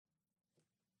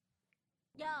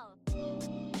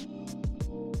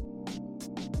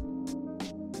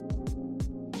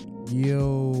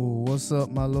Yo, what's up,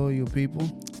 my loyal people?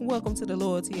 Welcome to the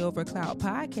Loyalty Over Cloud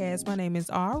podcast. My name is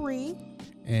Ari.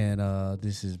 And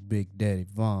this is Big Daddy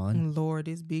Vaughn. Lord,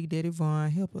 this Big Daddy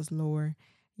Vaughn. Help us, Lord.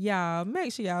 Y'all,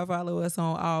 make sure y'all follow us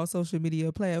on all social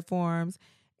media platforms.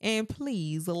 And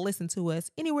please listen to us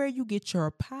anywhere you get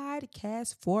your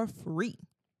podcast for free.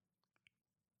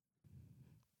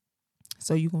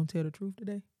 So you gonna tell the truth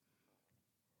today?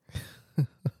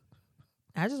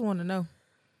 I just want to know.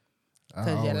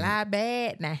 Because you lie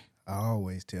bad now. I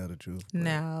always tell the truth. Bro.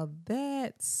 Now,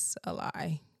 that's a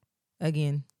lie.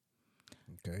 Again.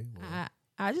 Okay. Well,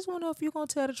 I just want to know if you're going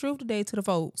to tell the truth today to the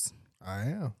folks. I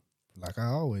am. Like I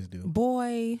always do.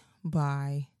 Boy,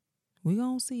 bye. We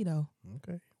going to see, though.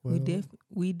 Okay. Well,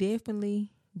 we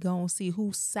definitely going to see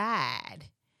whose side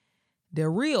the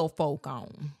real folk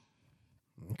on.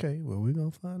 Okay. Well, we're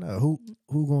going to find out. Who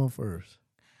going first?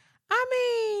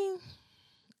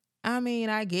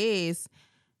 I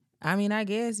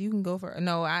guess you can go for.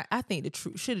 No, I think the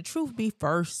truth. Should the truth be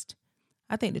first?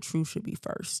 I think the truth should be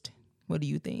first. What do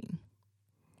you think?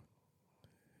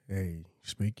 Hey,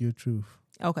 speak your truth.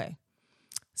 Okay.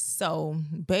 So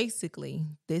basically,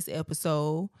 this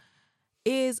episode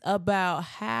is about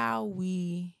how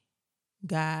we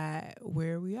got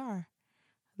where we are.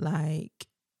 Like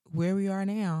where we are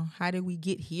now. How did we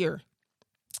get here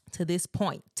to this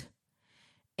point?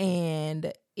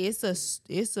 And it's a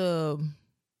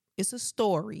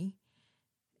story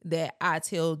that I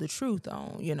tell the truth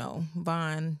on. You know,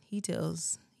 Vaughn, he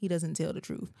doesn't tell the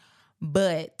truth.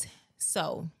 But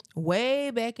so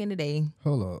way back in the day,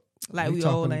 hold up, like we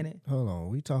old, ain't it? Hold on,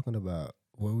 we talking about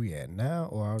where we at now,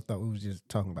 or I thought we was just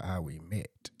talking about how we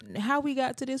met, how we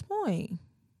got to this point.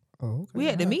 Oh, okay. We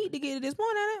had to meet to get to this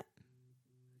point, ain't it?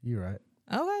 You're right.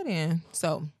 Okay then.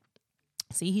 So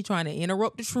see, he trying to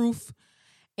interrupt the truth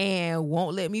and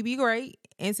won't let me be great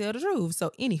and tell the truth.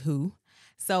 So anywho,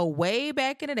 so way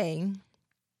back in the day,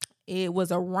 it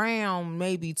was around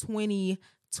maybe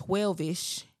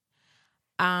 2012-ish.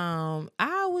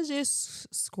 I was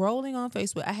just scrolling on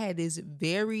Facebook. I had this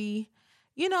very,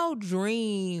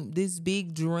 this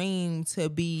big dream to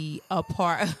be a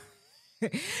part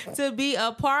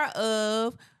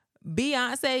of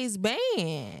Beyonce's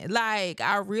band. Like,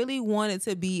 I really wanted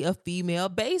to be a female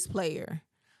bass player.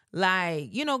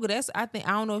 Like, I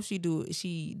don't know if she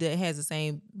has the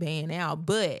same band now,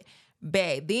 but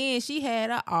back then she had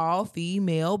an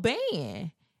all-female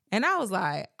band. And I was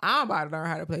like, I'm about to learn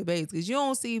how to play bass, because you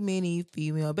don't see many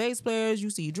female bass players. You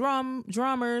see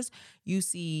drummers, you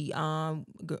see women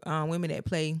that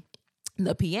play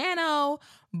the piano,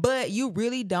 but you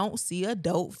really don't see a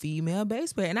dope female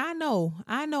bass player. And I know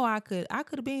I could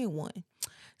have been one.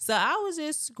 So I was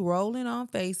just scrolling on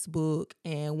Facebook,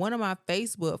 and one of my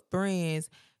Facebook friends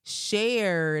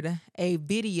shared a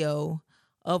video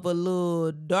of a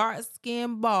little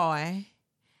dark-skinned boy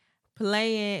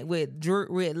playing with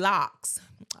locks,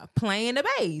 playing the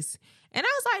bass. And I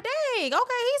was like, dang,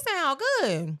 okay, he sound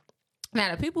good.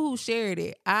 Now, the people who shared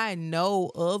it, I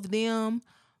know of them,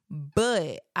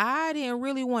 but I didn't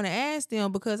really want to ask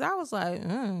them because I was like, I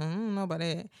don't know about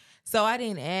that. So I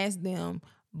didn't ask them.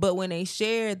 But when they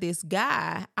shared this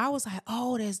guy, I was like,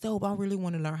 oh, that's dope. I really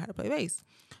want to learn how to play bass.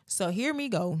 So here me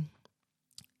go,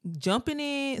 jumping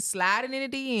in, sliding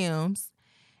in the DMs,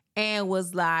 and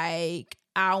was like,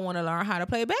 I want to learn how to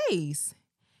play bass.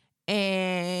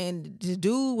 And the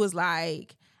dude was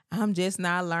like, I'm just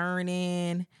not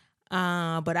learning,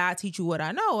 but I'll teach you what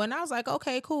I know. And I was like,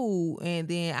 okay, cool. And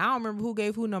then I don't remember who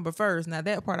gave who number first. Now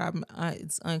that part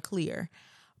it's unclear.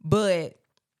 But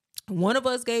one of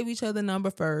us gave each other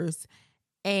number first,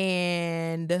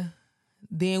 and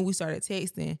then we started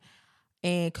texting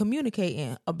and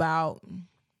communicating about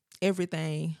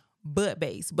everything but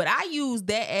bass. But I used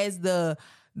that as the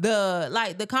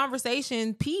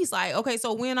conversation piece. Like, okay,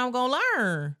 so when I'm gonna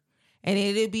learn? And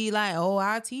it'd be like, oh,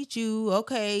 I'll teach you.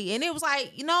 Okay. And it was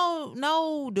like,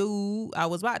 no, dude. I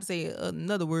was about to say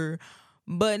another word,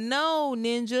 but no,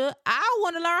 ninja. I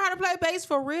want to learn how to play bass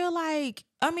for real. Like,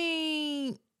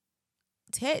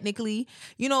 technically,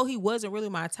 he wasn't really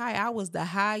my type. I was the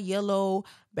high yellow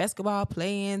basketball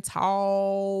playing,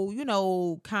 tall,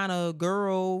 kind of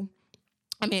girl.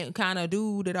 Kind of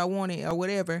dude that I wanted or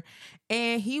whatever.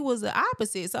 And he was the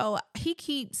opposite. So he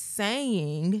keeps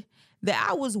saying that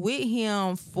I was with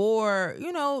him for,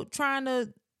 trying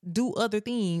to do other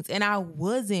things. And I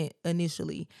wasn't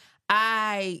initially.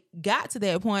 I got to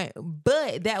that point,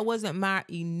 but that wasn't my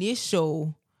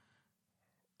initial,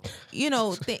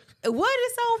 thing. What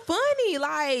is so funny?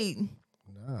 Like,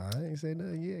 I ain't say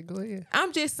nothing yet. Go ahead.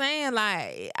 I'm just saying,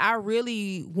 like, I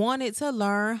really wanted to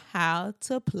learn how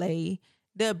to play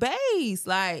the bass.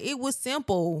 Like, it was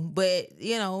simple, but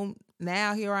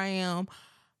now here I am,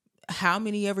 how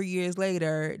many ever years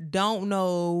later, don't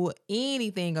know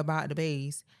anything about the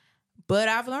bass. But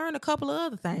I've learned a couple of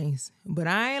other things. But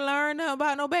I ain't learned nothing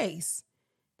about no bass.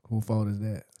 Whose fault is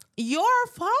that? Your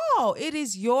fault. It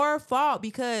is your fault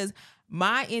because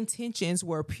my intentions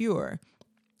were pure.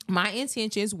 My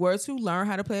intentions were to learn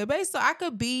how to play a bass so I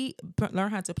could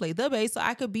learn how to play the bass so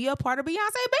I could be a part of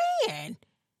Beyonce band.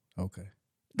 Okay.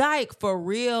 Like, for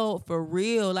real,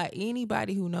 like,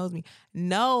 anybody who knows me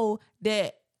know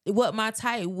that what my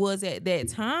type was at that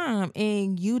time,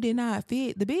 and you did not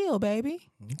fit the bill, baby.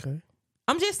 Okay.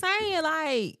 I'm just saying,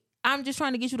 like, I'm just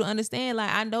trying to get you to understand,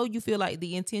 like, I know you feel like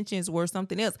the intentions were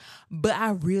something else, but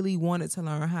I really wanted to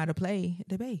learn how to play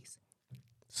the bass.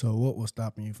 So what was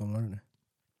stopping you from learning?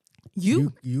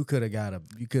 You could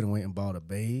have went and bought a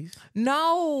bass.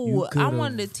 No, I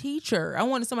wanted a teacher. I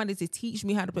wanted somebody to teach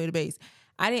me how to play the bass.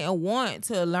 I didn't want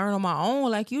to learn on my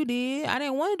own like you did. I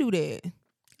didn't want to do that.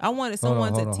 I wanted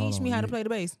someone to teach me how to play the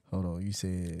bass. Hold on. You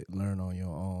said learn on your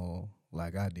own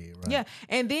like I did, right? Yeah.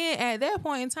 And then at that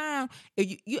point in time,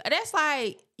 if you that's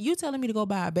like you telling me to go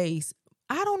buy a bass.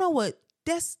 I don't know what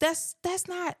that's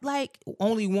not like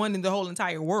only one in the whole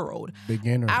entire world.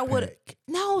 Beginner I would pack.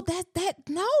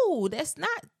 that's not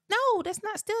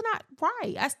still not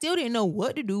right. I still didn't know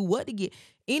what to do, what to get,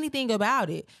 anything about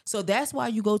it. So that's why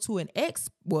you go to a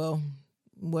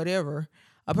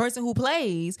person who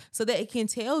plays so that it can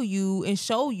tell you and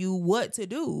show you what to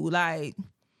do. Like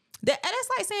that's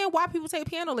like saying why people take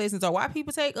piano lessons or why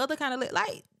people take other kind of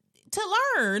like to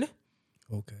learn.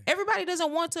 Okay. Everybody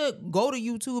doesn't want to go to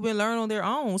YouTube and learn on their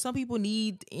own. Some people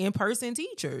need in-person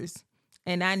teachers,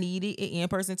 and I needed an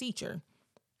in-person teacher.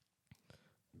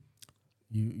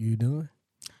 You doing?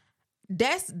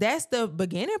 That's the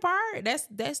beginning part. That's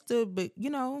the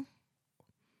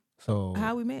So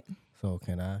how we met. So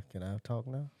can I talk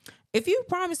now? If you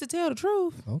promise to tell the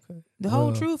truth, okay, the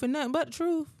whole truth and nothing but the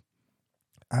truth.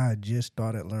 I just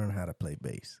started learning how to play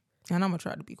bass. And I'm going to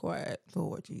try to be quiet,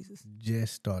 Lord Jesus.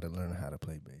 Just started learning how to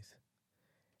play bass.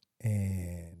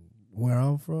 And where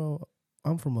I'm from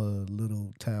a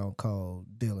little town called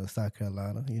Dillon, South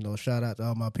Carolina. Shout out to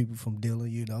all my people from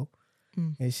Dillon,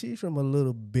 And she's from a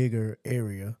little bigger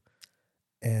area.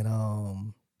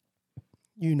 And,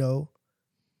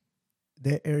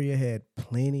 that area had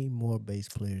plenty more bass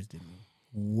players than me.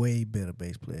 Way better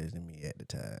bass players than me at the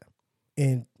time.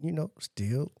 And,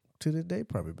 still to this day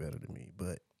probably better than me.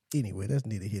 But anyway, that's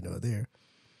neither here nor there.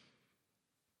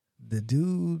 The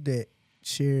dude that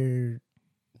shared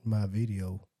my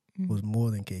video was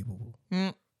more than capable.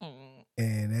 And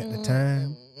at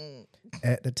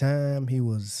the time, he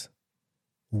was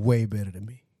way better than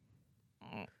me.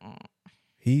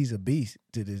 He's a beast.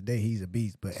 To this day, he's a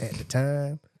beast. But at the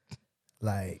time,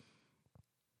 like,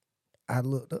 I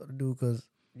looked up to dude because,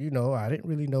 I didn't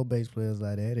really know bass players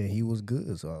like that, and he was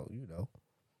good. So,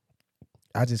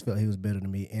 I just felt he was better than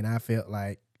me, and I felt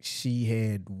like she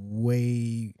had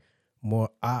way more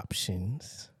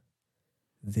options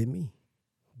than me.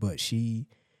 But she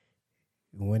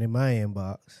went in my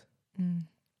inbox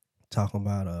talking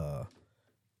about,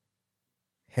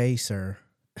 hey, sir.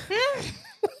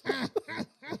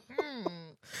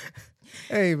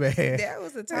 Hey, man. That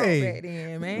was a talk back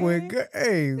then, man. When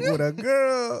a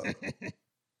girl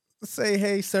say,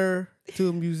 hey, sir, to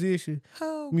a musician,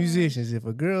 musicians, if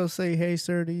a girl say, hey,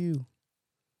 sir, to you,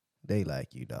 they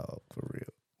like you, dog, for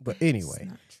real. But anyway,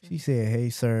 she said, hey,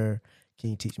 sir, can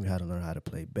you teach me how to learn how to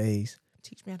play bass?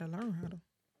 Teach me how to learn how to.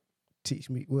 Teach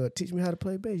me how to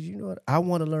play bass. You know what? I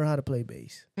want to learn how to play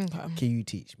bass. Okay. Can you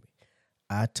teach me?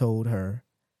 I told her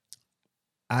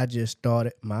I just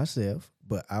started myself,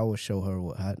 but I will show her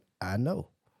what I know.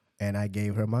 And I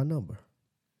gave her my number.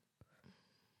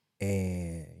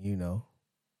 And,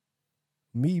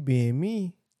 me being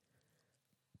me,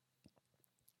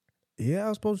 yeah, I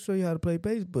was supposed to show you how to play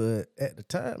bass, but at the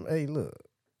time, hey, look,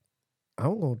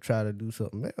 I'm going to try to do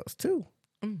something else too.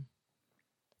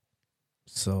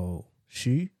 So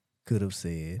she could have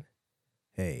said,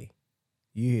 hey,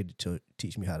 you're here to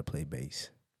teach me how to play bass.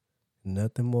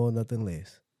 Nothing more, nothing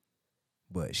less.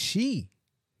 But she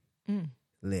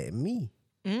let me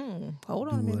hold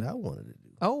on do what I wanted to do.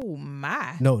 Oh,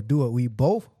 my. No, do what we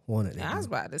both wanted to do. I was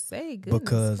about to say, goodness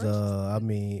because,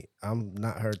 gracious. I'm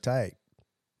not her type.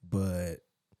 But,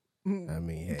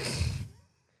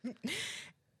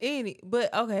 hey.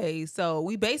 But okay, so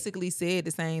we basically said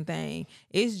the same thing.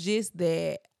 It's just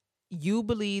that you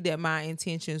believe that my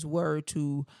intentions were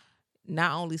to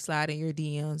not only slide in your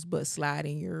DMs, but slide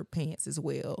in your pants as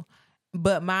well.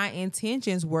 But my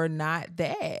intentions were not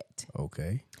that.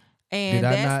 Okay. And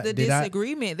that's the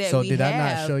disagreement that we have. So did I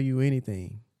not show you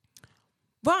anything?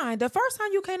 Vaughn, the first time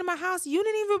you came to my house, you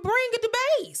didn't even bring a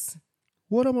debase.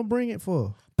 What am I bring it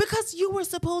for? Because you were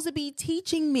supposed to be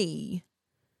teaching me.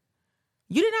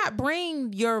 You did not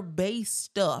bring your base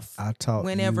stuff. I taught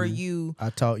whenever you. I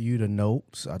taught you the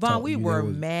notes. Vaughn, we were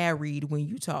married when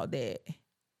you taught that.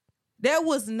 That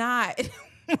was not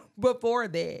before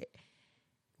that.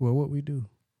 Well, what we do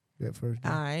that first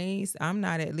day? I'm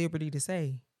not at liberty to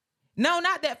say. No,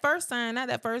 not that first time. Not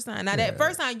that first time. Now that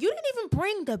first time, you didn't even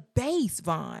bring the base,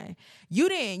 Vaughn. You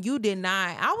did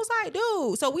not. I was like,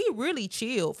 dude. So we really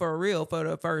chilled for real for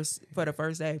the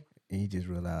first day. And you just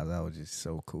realized I was just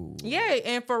so cool. Yeah,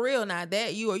 and for real, not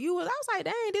that you was. I was like,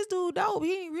 dang, this dude dope.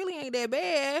 He really ain't that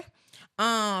bad.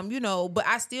 But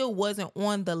I still wasn't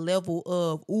on the level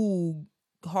of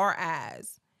hard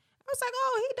eyes. I was like,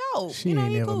 oh, he dope. She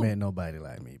ain't never met nobody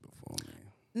like me before, man.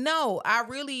 No, I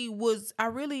really was.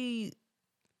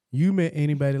 You met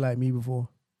anybody like me before?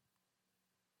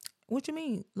 What you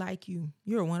mean, like you?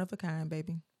 You're one of a kind,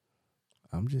 baby.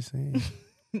 I'm just saying.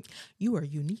 You are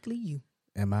uniquely you.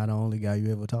 Am I the only guy you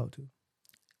ever talked to?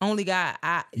 Only guy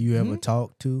you ever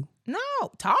talked to? No,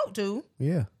 talked to?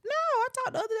 Yeah. No, I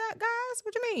talked to other guys.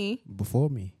 What you mean? Before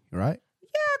me, right? Yeah,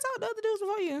 I talked to other dudes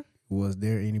before you. Was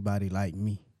there anybody like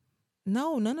me?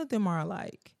 No, none of them are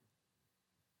alike.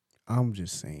 I'm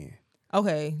just saying.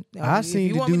 Okay. If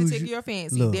you want me to take your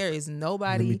fancy, look, there is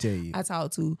nobody let me tell you, I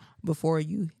talked to before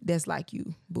you that's like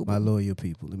you, boo-boo. My loyal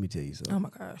people, let me tell you something. Oh my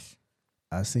gosh.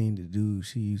 I seen the dude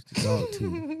she used to talk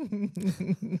to.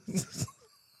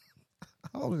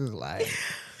 I was just like,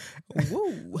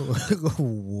 whoa.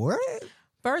 What?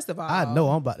 First of all, I know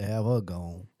I'm about to have her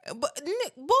gone. But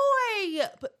boy,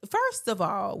 first of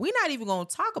all, we're not even gonna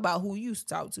talk about who you used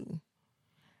to talk to.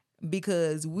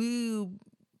 Because we're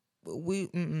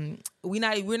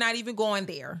not even going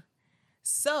there.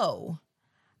 So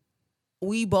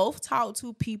we both talk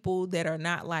to people that are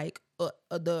not like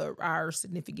our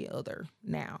significant other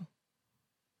now.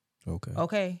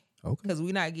 Okay. Because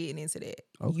we're not getting into that.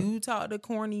 Okay. You talk to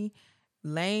corny,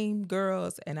 lame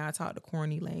girls, and I talk to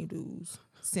corny, lame dudes.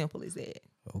 Simple as that.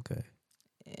 Okay.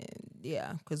 And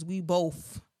yeah, because we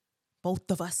both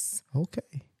of us.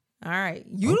 Okay. All right.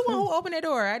 You the one who opened that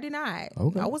door. I did not.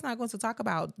 Okay. I was not going to talk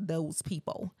about those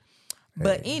people.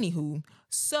 But anywho,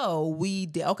 so we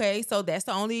did. Okay, so that's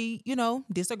the only,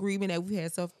 disagreement that we've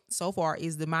had so far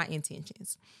is my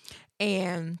intentions.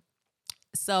 And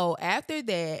so after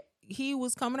that, he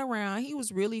was coming around. He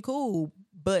was really cool.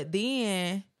 But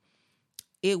then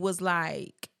it was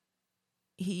like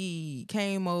he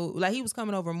came over, like he was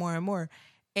coming over more and more.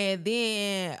 And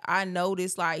then I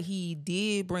noticed like he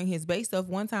did bring his bass stuff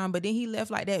one time, but then he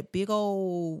left like that big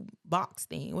old box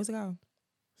thing. What's it called?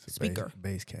 Speaker.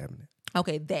 Bass cabinet.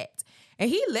 Okay, that. And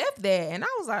he left that. And I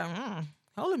was like,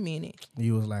 hold a minute.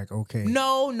 You was like, okay.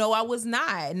 No, I was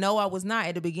not. No, I was not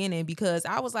at the beginning because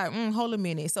I was like, hold a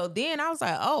minute. So then I was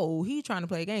like, oh, he trying to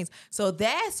play games. So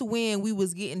that's when we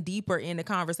was getting deeper in the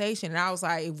conversation. And I was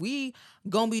like, if we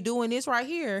gonna be doing this right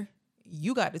here,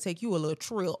 you got to take you a little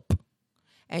trip.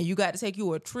 And you got to take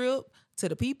you a trip to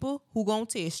the people who gonna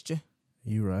test you.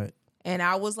 You right. And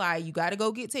I was like, you got to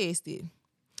go get tested.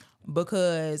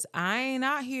 Because I ain't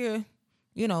out here,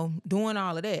 doing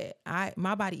all of that.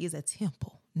 My body is a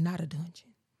temple, not a dungeon.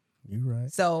 You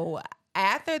right. So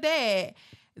after that,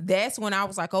 that's when I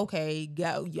was like, okay,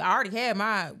 I already had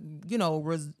my,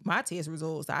 my test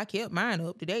results. I kept mine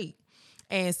up to date.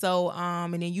 And so,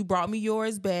 and then you brought me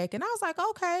yours back. And I was like,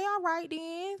 okay, all right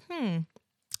then.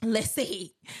 Let's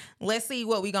see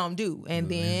what we gonna do. And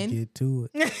then let's get to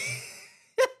it.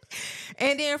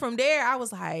 And then from there, I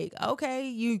was like, okay,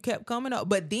 you kept coming up.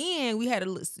 But then we had a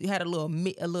little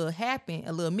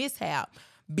mishap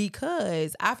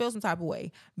because I felt some type of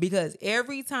way. Because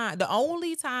the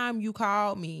only time you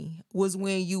called me was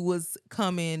when you was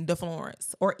coming to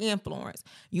Florence or in Florence.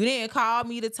 You didn't call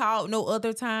me to talk no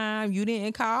other time. You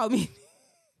didn't call me.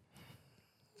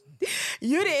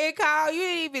 You didn't call. You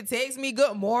didn't even text me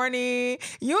good morning.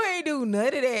 You ain't do none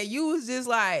of that. You was just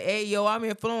like, hey, yo, I'm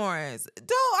in Florence.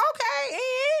 Dude, okay,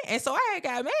 and so I had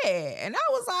got mad. And I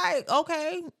was like,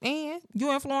 okay, and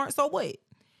you in Florence, so what?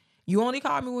 You only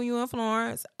call me when you in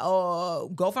Florence.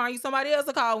 Go find you somebody else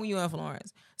to call when you in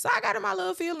Florence. So I got in my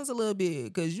little feelings a little bit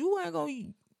because you ain't going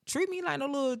to treat me like no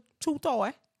little true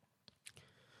toy.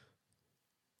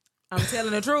 I'm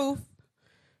telling the truth.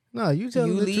 No, you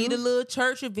telling You the lead the truth. little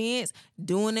church events,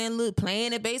 doing that little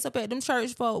playing the bass up at them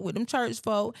church folk with them church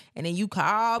folk, and then you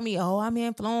call me, oh, I'm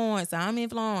in Florence.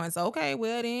 Okay,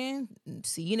 well then,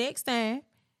 see you next time.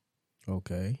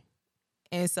 Okay.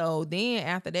 And so then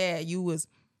after that, we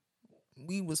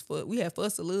had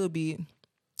fussed a little bit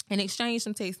and exchanged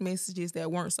some text messages that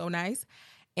weren't so nice.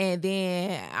 And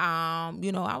then, I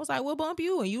was like, "Well, bump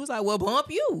you," and you was like, "Well, bump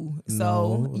you."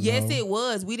 So No, yes, no. it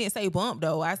was. We didn't say bump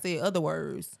though. I said other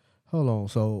words. Hold on.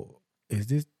 So is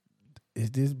this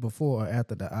before or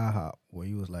after the IHOP where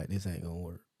you was like, this ain't gonna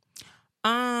work?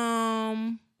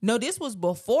 No, this was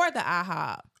before the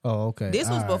IHOP. Oh, okay. This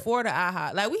was All right. before the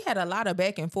IHOP. Like, we had a lot of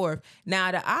back and forth.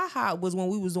 Now, the IHOP was when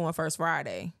we was doing First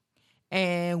Friday.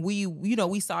 And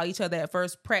we saw each other at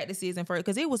first practices and first,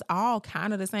 because it was all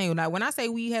kind of the same. Now, when I say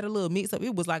we had a little mix up,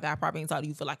 it was like I probably ain't talked to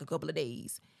you for like a couple of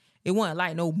days. It wasn't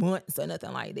like no months or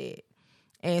nothing like that.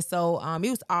 And so it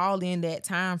was all in that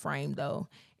time frame though.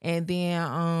 And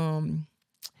then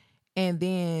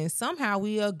somehow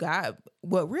we got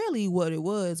what it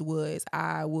was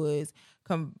I was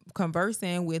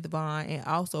conversing with Vaughn and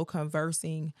also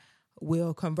conversing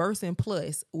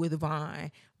plus with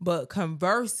Vaughn, but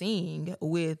conversing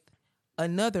with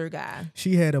another guy.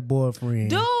 She had a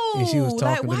boyfriend. Dude, and she was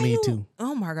talking to me too.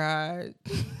 Oh my God.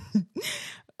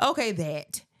 Okay,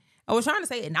 that. I was trying to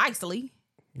say it nicely.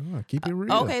 Oh, keep it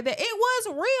real. Okay, that it was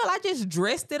real. I just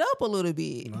dressed it up a little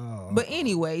bit. Oh. But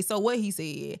anyway, so what he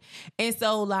said. And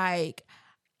so like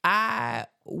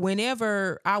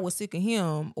whenever I was sick of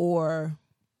him, or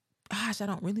gosh, I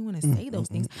don't really want to say those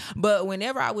things. But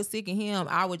whenever I was sick of him,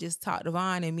 I would just talk to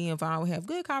Vaughn, and me and Vaughn would have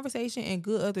good conversation and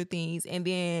good other things. And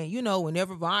then,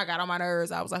 whenever Vaughn got on my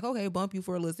nerves, I was like, okay, bump you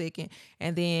for a little second.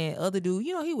 And then other dude,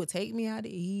 he would take me out to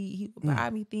eat. He would buy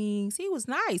me things. He was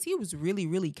nice. He was really,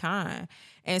 really kind.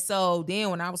 And so then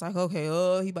when I was like, okay,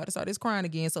 he about to start this crying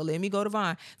again, so let me go to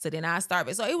Vaughn. So then I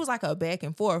started. So it was like a back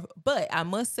and forth. But I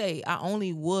must say, I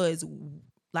only was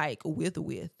like with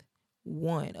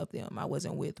one of them. I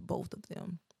wasn't with both of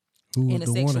them. Who was in a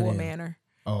the one of sexual them? manner.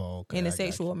 Oh, okay. In I a got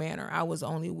sexual you. manner. I was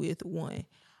only with one.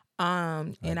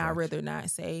 And I'd got rather not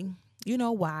say,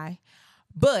 why.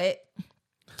 But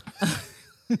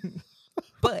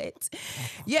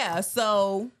yeah,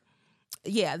 so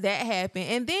yeah, that happened.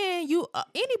 And then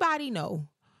anybody know,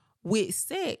 with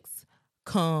sex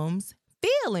comes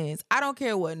feelings. I don't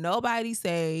care what nobody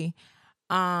say.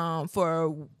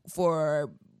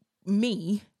 For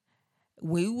me,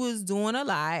 we was doing a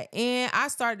lot, and I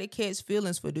started to catch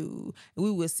feelings for dude. We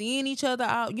were seeing each other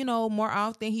out, more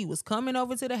often. He was coming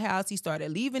over to the house. He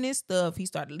started leaving his stuff. He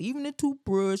started leaving the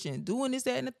toothbrush and doing this,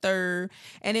 that, and the third.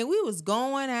 And then we was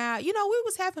going out. We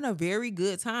was having a very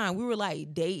good time. We were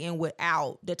like dating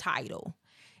without the title.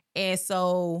 And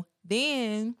so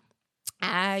then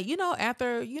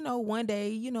after, one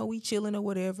day, we chilling or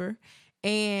whatever,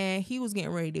 and he was getting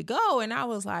ready to go. And I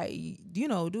was like,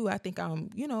 dude, I think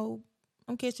I'm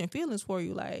catching feelings for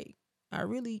you. Like, I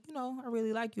really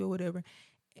like you or whatever.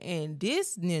 And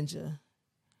this ninja,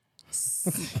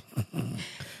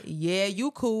 yeah,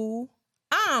 you cool.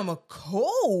 I'm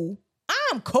cool.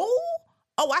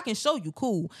 Oh, I can show you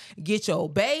cool. Get your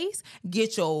base,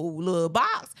 get your little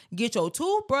box, get your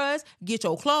toothbrush, get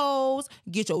your clothes,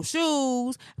 get your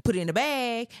shoes, put it in the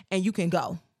bag, and you can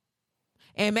go.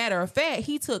 And matter of fact,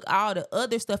 he took all the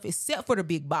other stuff except for the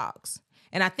big box.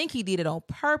 And I think he did it on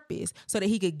purpose so that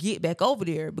he could get back over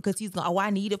there, because he's going, I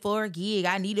need it for a gig.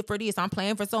 I need it for this. I'm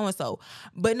playing for so-and-so.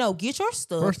 But no, get your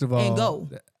stuff First of all, and go.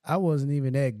 I wasn't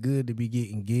even that good to be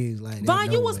getting gigs like that.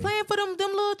 Vaughn, you was playing for them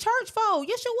little church folk.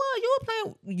 Yes, you were.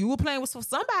 You were playing with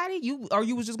somebody. You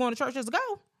was just going to church just to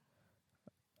go.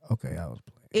 Okay, I was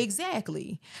playing.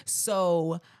 Exactly.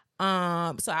 So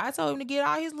I told him to get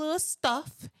all his little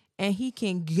stuff and he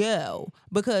can go,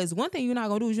 because one thing you're not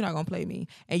gonna do is you're not gonna play me,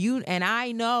 and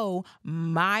I know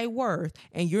my worth,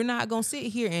 and you're not gonna sit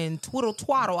here and twiddle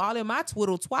twaddle all in my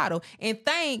twiddle twaddle and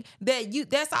think that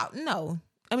that's all. No.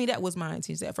 I mean, that was my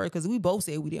intention at first, because we both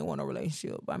said we didn't want a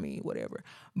relationship. I mean, whatever.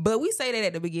 But we say that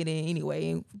at the beginning anyway.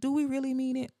 And do we really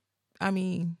mean it? I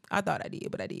mean, I thought I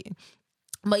did, but I didn't.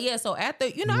 But yeah, so after,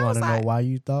 You I want was to like, know why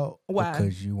you thought? Why?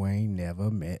 Because you ain't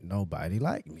never met nobody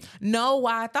like me. no,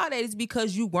 why I thought that is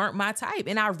because you weren't my type.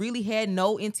 And I really had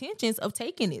no intentions of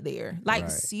taking it there. Like,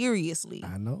 Right. seriously.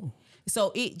 I know.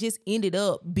 So it just ended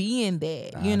up being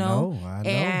that, I know.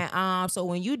 And so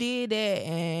when you did that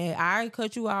and I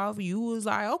cut you off, you was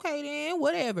like, okay, then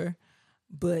whatever.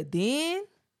 But then,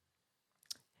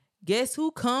 guess who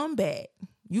come back?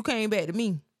 You came back to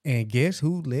me. And guess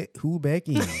who let who back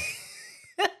in?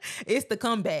 It's the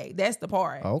comeback. That's the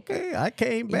part. Okay, I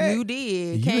came back. You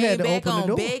did. You Came had to back open the on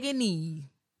door. begging knee.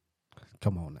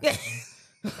 Come on now.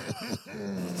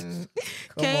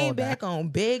 Came back on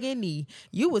begging me.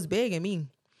 You was begging me.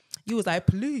 You was like,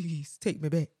 please take me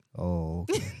back. Oh,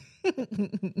 okay.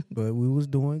 But we was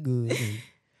doing good.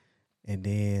 And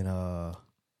then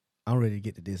I'm ready to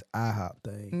get to this IHOP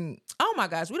thing. Oh my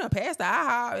gosh, we done passed the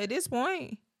IHOP at this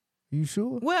point. You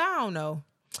sure? Well, I don't know.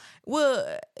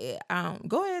 Well,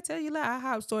 go ahead, tell your little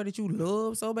IHOP story that you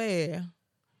love so bad.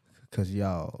 Because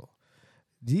y'all,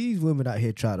 these women out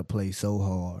here try to play so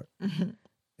hard.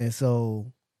 And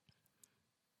so,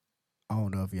 I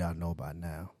don't know if y'all know by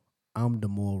now, I'm the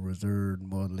more reserved,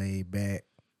 more laid back,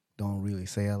 don't really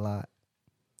say a lot.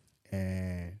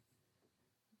 And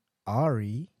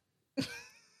Ari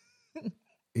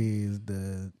is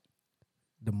the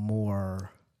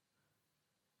more,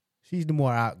 she's the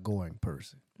more outgoing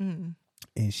person. And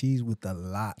she's with a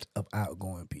lot of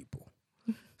outgoing people.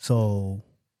 So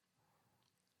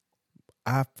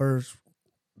I first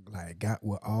got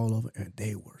with all of them and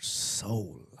they were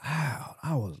so loud.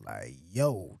 I was like,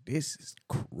 yo, this is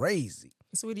crazy.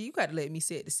 Sweetie, you got to let me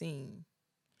set the scene.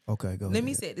 Okay, go ahead. Let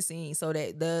me set the scene so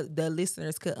that the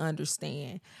listeners could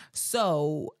understand.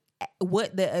 So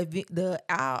what the event, the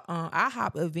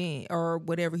IHOP event or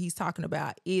whatever he's talking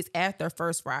about is after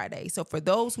First Friday. So for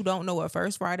those who don't know what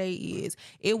First Friday is,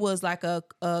 it was like a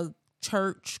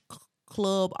church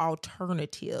club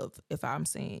alternative, if I'm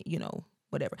saying,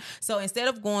 whatever. So instead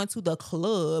of going to the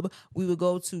club, we would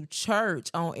go to church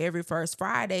on every First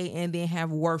Friday and then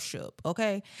have worship.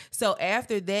 Okay. So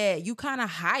after that, you kind of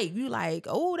hype. You like,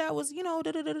 oh, that was, you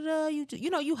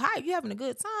hype. You having a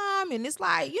good time. And it's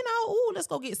like, let's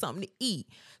go get something to eat.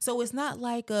 So it's not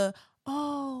like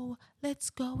let's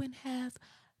go and have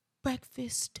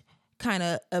breakfast kind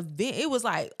of event. It was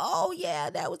like, oh yeah,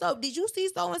 that was up. Did you see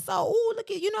so-and-so? Oh,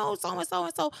 look at,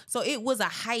 so-and-so. So it was a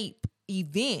hype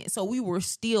event. So we were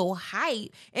still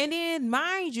hype. And then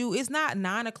mind you, it's not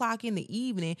 9:00 in the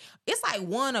evening. It's like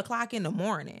 1:00 in the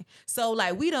morning. So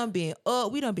like we done been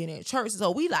up, we done been in church.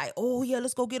 So we like, oh yeah,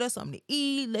 let's go get us something to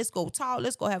eat. Let's go talk.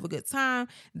 Let's go have a good time.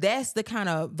 That's the kind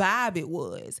of vibe it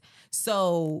was.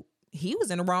 So he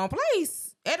was in the wrong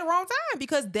place at the wrong time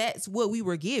because that's what we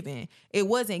were given. It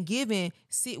wasn't given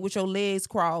sit with your legs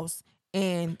crossed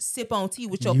and sip on tea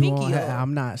with your pinky up.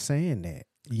 I'm not saying that.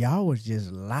 Y'all was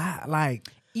just loud, like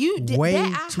way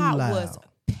that too loud. Was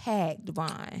packed,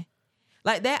 Vaughn.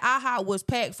 Like that IHOP was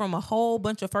packed from a whole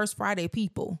bunch of First Friday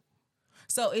people.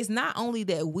 So it's not only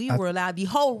that we were loud; the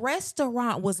whole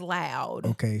restaurant was loud.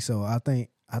 Okay, so I think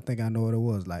I know what it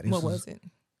was. Like this what was it?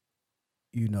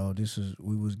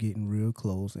 We was getting real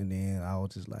close, and then I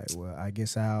was just like, well, I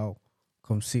guess I'll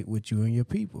come sit with you and your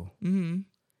people. Mm-hmm.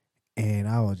 And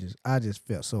I just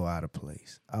felt so out of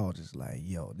place. I was just like,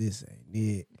 yo, this ain't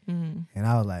it. Mm-hmm. And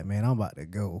I was like, man, I'm about to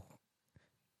go.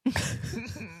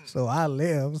 So I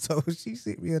left. So she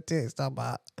sent me a text talking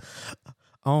about,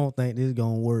 I don't think this is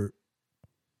going to work.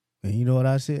 And you know what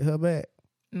I sent her back?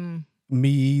 Me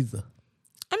either.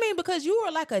 I mean, because you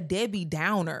were like a Debbie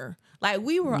Downer. Like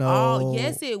we were all,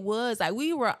 yes, it was. Like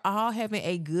we were all having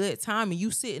a good time, and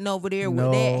you sitting over there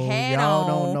with that hat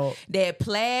on, that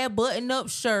plaid button-up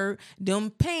shirt, them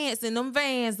pants and them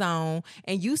Vans on,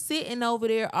 and you sitting over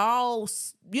there all,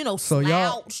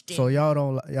 slouched. So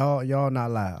y'all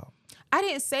not loud. I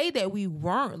didn't say that we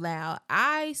weren't loud.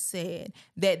 I said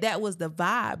that was the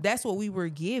vibe. That's what we were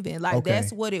given. Like,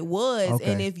 that's what it was.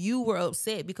 Okay. And if you were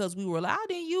upset because we were loud,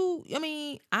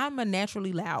 then I'm a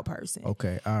naturally loud person.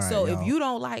 Okay, all right. So if you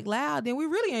don't like loud, then we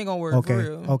really ain't gonna work for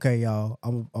real. Okay, y'all.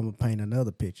 I'm gonna paint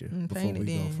another picture before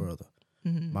we go further.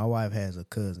 Mm-hmm. My wife has a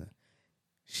cousin.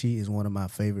 She is one of my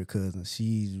favorite cousins.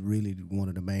 She's really one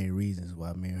of the main reasons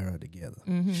why me and her are together.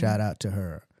 Mm-hmm. Shout out to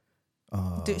her.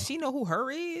 Does she know who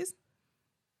her is?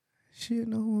 She didn't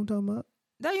know who I'm talking about.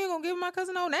 That you ain't gonna give my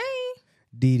cousin no name?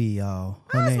 Dee Dee, y'all.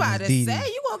 I was about to say,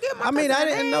 you gonna give my cousin I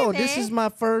didn't name, know. Man. This is my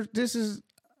first, I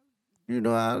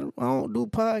don't do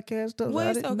podcast stuff. Well,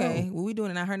 it's okay. Well, we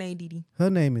doing it now. Her name Dee Dee. Her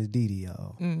name is Dee Dee,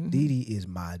 y'all. Mm-hmm. Dee Dee is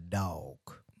my dog.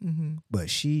 Mm-hmm. But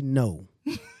she know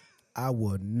I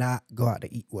will not go out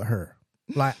to eat with her.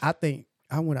 Like, I think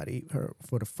I went out to eat with her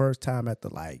for the first time after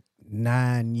like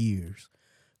 9 years.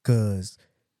 Because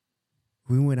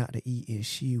we went out to eat and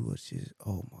she was just,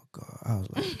 oh my God. I was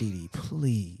like, Dee Dee,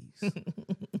 please.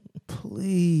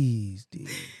 Please, Dee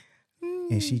Dee.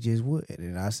 And she just wouldn't.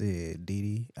 And I said, Dee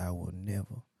Dee, I will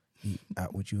never eat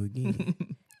out with you again.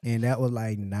 And that was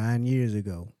like 9 years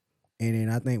ago. And then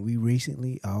I think we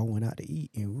recently all went out to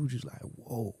eat and we were just like,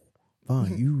 whoa,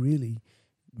 Vaughn, you really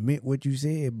meant what you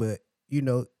said. But,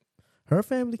 her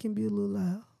family can be a little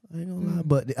loud. I ain't gonna lie.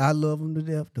 But I love them to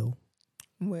death, though.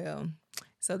 Well,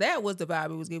 So that was the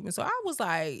vibe it was giving. So I was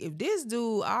like, if this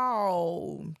dude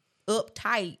all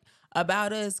uptight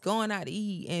about us going out to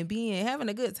eat and having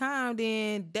a good time,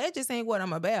 then that just ain't what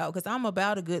I'm about. Because I'm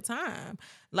about a good time.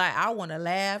 Like, I want to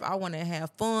laugh, I want to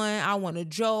have fun, I want to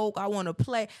joke, I want to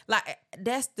play. Like,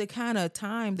 that's the kind of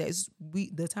time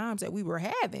the times that we were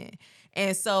having.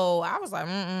 And so I was like,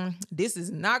 this is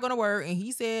not gonna work. And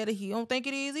he said he don't think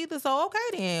it is either. So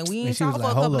okay, then we ain't talk for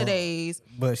a couple of days.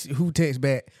 But who texts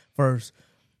back first?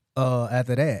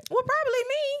 After that, Well, probably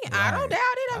me. Right. I don't doubt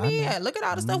it. I mean, look at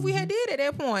all the stuff we had did at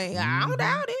that point. I don't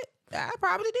doubt it. I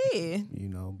probably did. You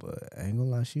know, but I ain't gonna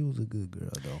lie, she was a good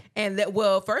girl though. And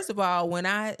first of all, when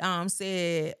I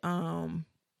said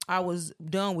I was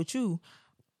done with you,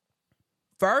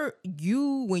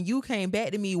 when you came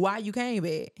back to me, why you came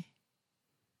back?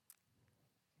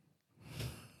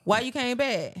 Why you came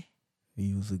back?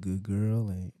 You was a good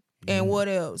girl, and what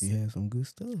else? You had some good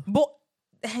stuff. But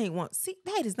see,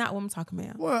 that is not what I'm talking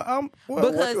about. Well,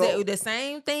 because the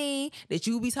same thing that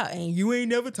you be talking, you ain't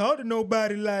never talked to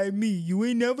nobody like me. You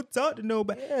ain't never talked to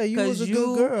nobody. Yeah, you was a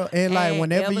good girl, and like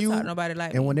whenever you talk to nobody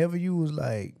like and me. whenever you was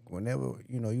like, whenever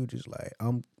you just like,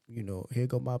 here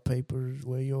go my papers,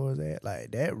 where yours at? Like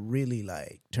that really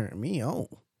like turned me on.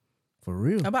 For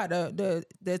real. About the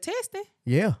testing?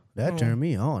 Yeah, that turned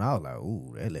me on. I was like,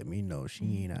 ooh, that let me know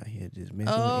she ain't out here just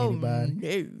messing with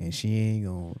anybody. No. And she ain't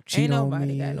gonna cheat on me. Ain't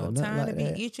nobody got no time like to be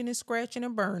that. itching and scratching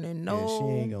and burning. No. Yeah, she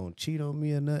ain't gonna cheat on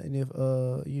me or nothing if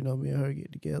me and her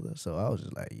get together. So I was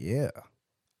just like, yeah.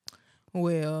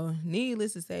 Well,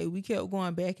 needless to say, we kept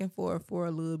going back and forth for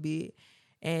a little bit.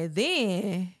 And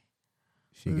then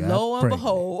lo and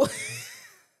behold,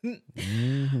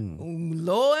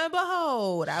 lo and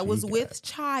behold, I was with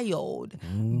child.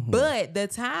 But the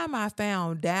time I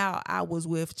found out I was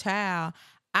with child,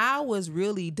 I was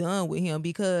really done with him.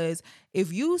 Because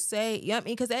if you say,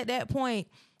 because at that point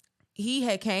he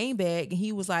had came back and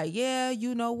he was like, yeah,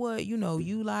 you know what, you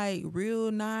like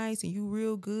real nice and you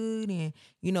real good, and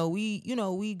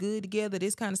we good together,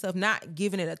 this kind of stuff. Not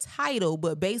giving it a title,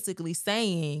 but basically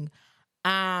saying,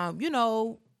 I'm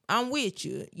with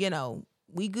you,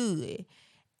 we good.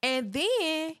 And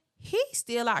then he's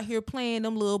still out here playing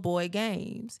them little boy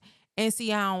games. And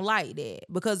see, I don't like that,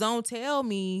 because don't tell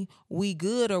me we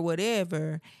good or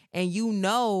whatever, and you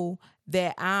know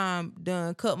that I'm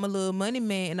done cut my little money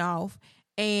man off,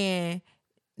 and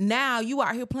now you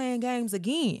out here playing games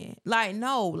again.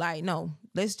 No.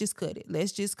 Let's just cut it.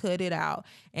 Let's just cut it out.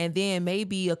 And then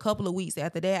maybe a couple of weeks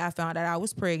after that, I found out I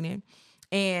was pregnant,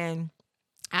 and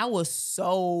I was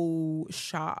so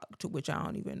shocked, which I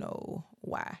don't even know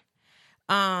why.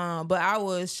 But I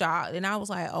was shocked, and I was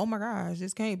like, oh my gosh,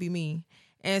 this can't be me.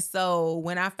 And so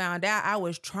when I found out, I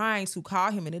was trying to call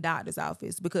him in the doctor's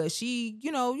office, because she,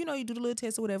 you do the little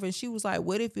test or whatever. And she was like,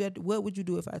 what would you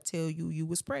do if I tell you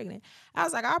was pregnant? I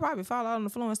was like, I'll probably fall out on the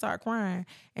floor and start crying.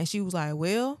 And she was like,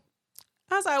 well,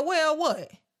 I was like, well, what?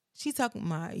 She talking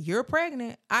about, you're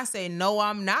pregnant. I said, no,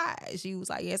 I'm not. She was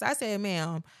like, yes. I said,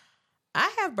 ma'am,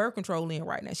 I have birth control in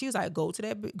right now. She was like, go to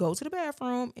the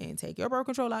bathroom and take your birth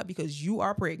control out, because you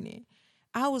are pregnant.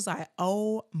 I was like,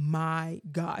 oh my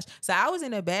gosh. So I was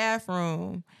in the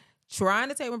bathroom trying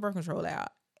to take my birth control out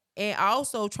and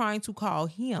also trying to call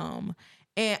him.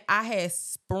 And I had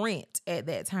Sprint at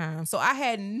that time. So I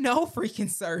had no freaking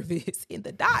service in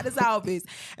the doctor's office.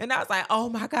 And I was like, oh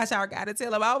my gosh, I got to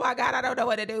tell him, oh my God, I don't know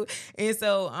what to do. And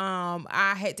so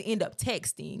I had to end up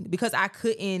texting, because I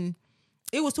couldn't.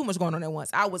 It was too much going on at once.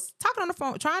 I was talking on the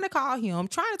phone, trying to call him,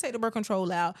 trying to take the birth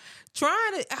control out,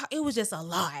 it was just a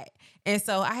lot. And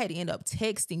so I had to end up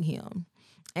texting him.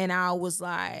 And I was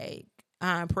like,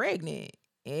 I'm pregnant.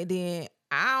 And then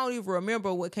I don't even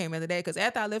remember what came after that, because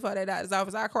after I left out that doctor's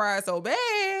office, I cried so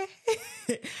bad.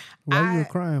 What you were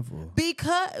crying for?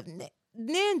 Because,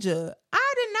 Ninja,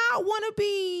 I did not want to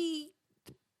be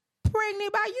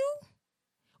pregnant by you.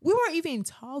 We weren't even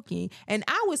talking. And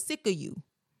I was sick of you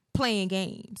playing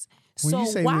games. When you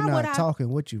say we're not talking,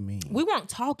 what you mean? We weren't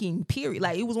talking, period.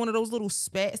 Like, it was one of those little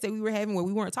spats that we were having where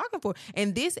we weren't talking for. And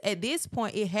at this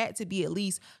point, it had to be at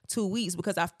least 2 weeks,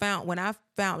 because when I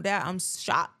found out, I'm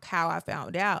shocked how I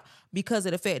found out, because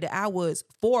of the fact that I was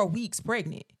 4 weeks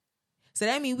pregnant. So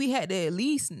that means we had to at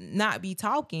least not be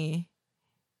talking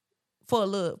for at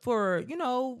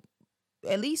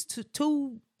least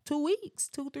 2 weeks,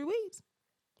 2-3 weeks.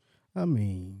 I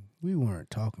mean, we weren't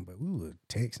talking, but we were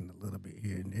texting a little bit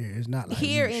here and there. It's not like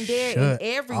here and there and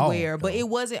everywhere, but it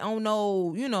wasn't on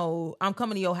no, I'm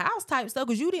coming to your house type stuff,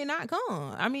 because you did not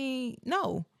come. I mean,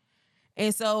 no.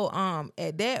 And so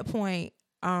at that point,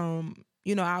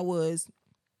 I was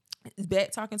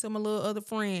back talking to my little other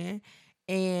friend,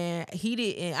 And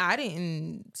I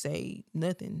didn't say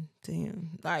nothing to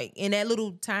him. Like in that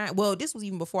little time, well, this was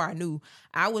even before I knew.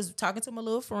 I was talking to my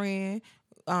little friend,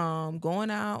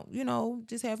 going out,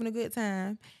 just having a good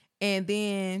time. And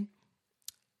then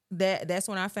that's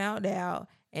when I found out.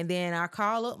 And then I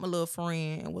called up my little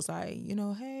friend and was like,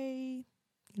 hey,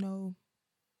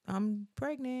 I'm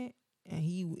pregnant. And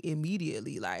he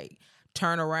immediately like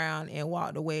turned around and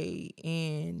walked away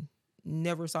and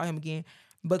never saw him again.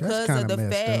 Because of the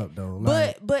fact, up, though.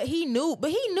 But he knew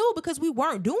because we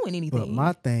weren't doing anything. But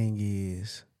my thing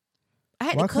is, I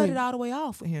had to cut it all the way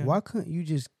off for him. Why couldn't you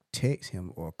just text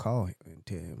him or call him and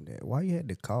tell him that? Why you had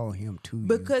to call him to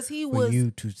because you? For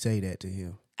you to say that to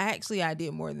him. Actually, I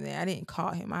did more than that. I didn't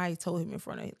call him. I told him in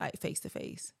front of like face to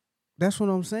face. That's what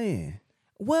I'm saying.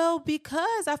 Well,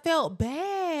 because I felt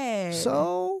bad.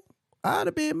 So I'd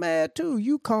have been mad too.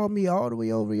 You called me all the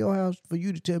way over your house for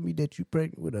you to tell me that you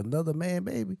pregnant with another man,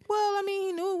 baby. Well, I mean,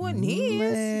 he knew it wasn't his.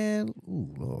 Man,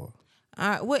 ooh, Lord.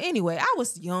 Well, anyway, I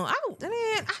was young. I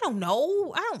don't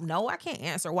know. I can't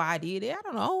answer why I did it. I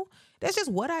don't know. That's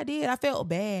just what I did. I felt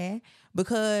bad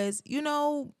because, You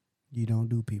don't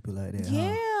do people like that.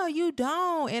 Yeah, huh? you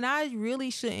don't. And I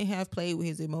really shouldn't have played with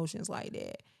his emotions like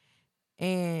that.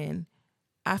 And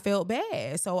I felt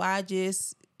bad. So I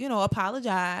just,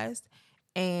 apologized.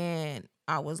 And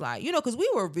I was like, because we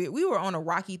were on a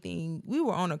rocky thing. We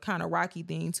were on a kind of rocky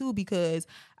thing too, because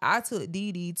I took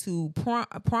Dee Dee to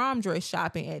prom dress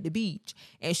shopping at the beach,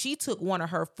 and she took one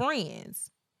of her friends,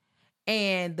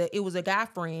 and it was a guy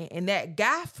friend, and that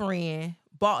guy friend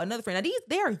bought another friend. Now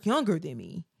they're younger than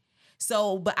me,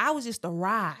 so but I was just a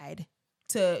ride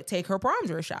to take her prom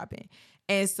dress shopping,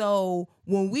 and so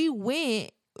when we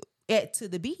went to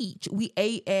the beach, we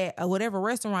ate at whatever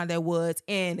restaurant that was,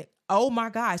 and oh my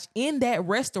gosh, in that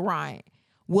restaurant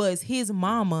was his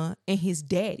mama and his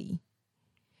daddy.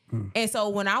 And so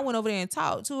when I went over there and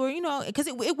talked to her, because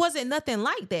it wasn't nothing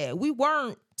like that. We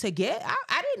weren't together.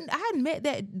 I hadn't met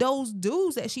those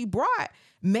dudes that she brought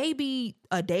maybe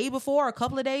a day before, a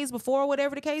couple of days before,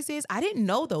 whatever the case is. I didn't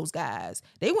know those guys.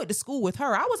 They went to school with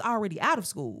her. I was already out of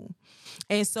school.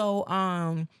 And so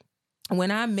when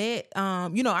I met,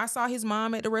 I saw his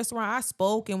mom at the restaurant. I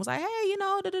spoke and was like, hey,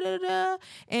 da-da-da-da.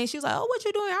 And she was like, oh, what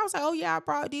you doing? I was like, oh, yeah, I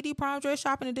brought Dee Dee prom dress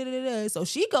shopping and da-da-da-da. So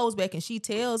she goes back and she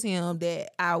tells him that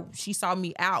she saw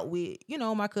me out with,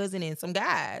 my cousin and some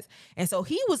guys. And so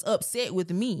he was upset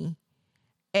with me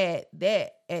at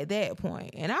that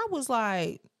point. And I was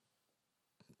like,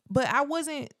 but I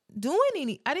wasn't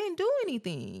I didn't do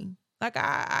anything. Like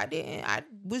I didn't, I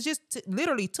was just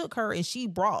literally took her and she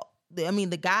brought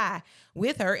the guy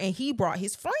with her, and he brought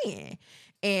his friend.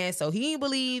 And so he didn't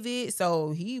believe it.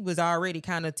 So he was already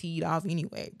kind of teed off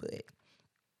anyway. But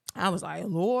I was like,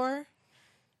 Lord.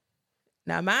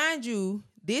 Now, mind you,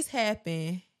 this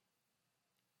happened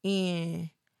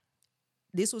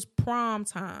this was prom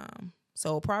time.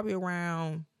 So probably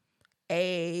around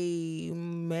May-ish.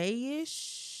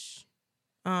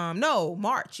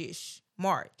 March-ish.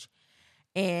 March.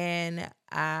 And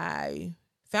I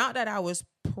found out I was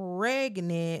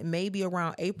pregnant maybe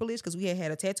around April-ish because we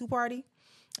had a tattoo party,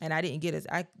 and I didn't get a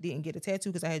tattoo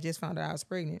because I had just found out I was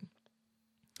pregnant.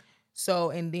 So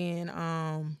and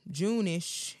then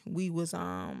June-ish we was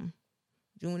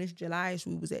June-ish, July-ish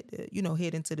we was at the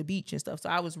heading to the beach and stuff. So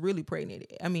I was really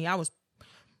pregnant. I mean, that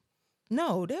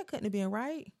couldn't have been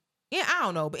right. Yeah, I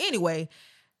don't know, but anyway,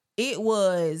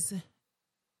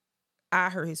 I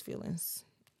hurt his feelings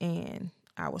and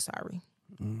I was sorry.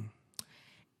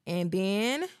 And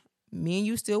then me and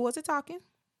you still wasn't talking.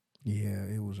 Yeah,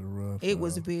 it was rough. It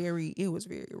was very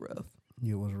rough.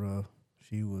 It was rough.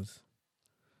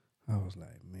 I was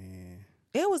like, man.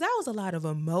 That was a lot of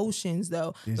emotions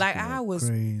though. Like I was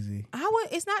crazy.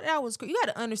 It's not that I was, you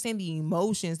got to understand the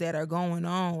emotions that are going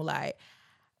on. Like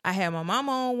I had my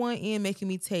mama on one end making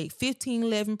me take 15,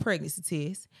 11 pregnancy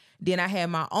tests. Then I had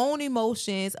my own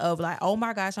emotions of like, oh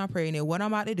my gosh, I'm pregnant. What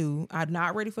I'm about to do? I'm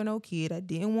not ready for no kid. I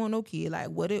didn't want no kid. Like,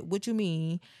 what you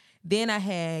mean? Then I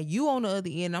had you on the other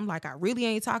end. I'm like, I really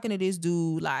ain't talking to this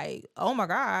dude. Like, oh my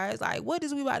gosh, like, what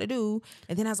is we about to do?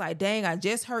 And then I was like, dang, I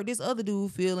just hurt this other dude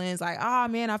feelings. Like, oh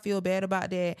man, I feel bad about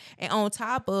that. And on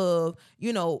top of,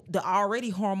 the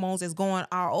already hormones that's going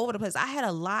all over the place, I had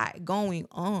a lot going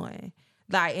on.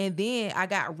 Like, and then I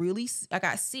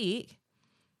got sick.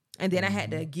 And then I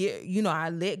had to get, I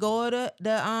let go of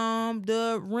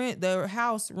the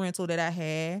house rental that I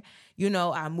had.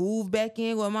 I moved back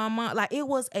in with my mom. Like it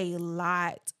was a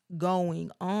lot going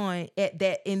on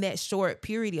in that short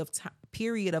period of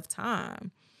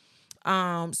time.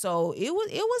 So it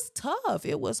was tough.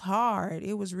 It was hard.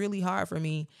 It was really hard for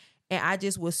me. And I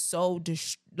just was so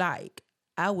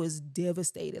I was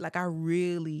devastated. Like I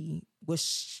really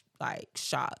was like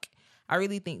shocked. I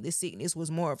really think the sickness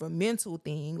was more of a mental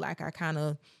thing. Like I kind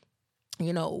of,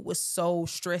 was so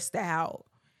stressed out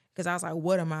because I was like,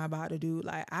 what am I about to do?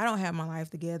 Like, I don't have my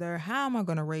life together. How am I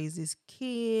going to raise this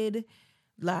kid?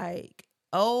 Like,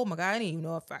 oh my God, I didn't even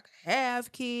know if I could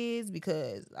have kids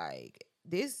because like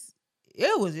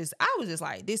I was just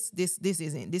like, this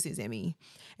isn't me.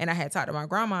 And I had talked to my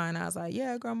grandma and I was like,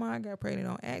 yeah, grandma, I got pregnant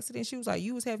on accident. She was like,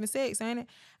 you was having sex, ain't it?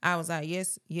 I was like,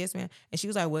 yes, ma'am. And she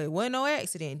was like, well, it wasn't no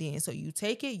accident then. So you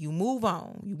take it, you move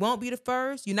on. You won't be the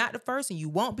first. You're not the first and you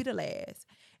won't be the last.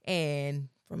 And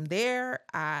from there,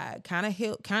 I kind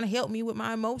of helped me with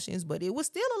my emotions, but it was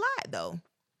still a lot though.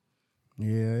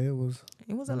 Yeah, it was.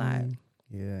 It was a lot.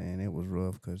 Yeah, and it was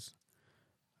rough because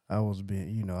I was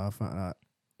I found out,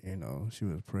 she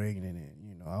was pregnant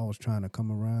and, I was trying to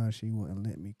come around. She wouldn't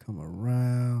let me come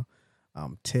around.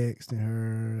 I'm texting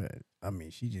her. I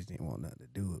mean, she just didn't want nothing to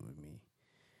do it with me.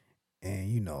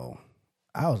 And,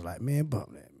 I was like, man,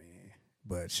 bump that, man.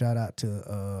 But shout out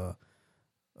to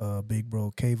big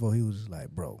bro Kavo. He was just like,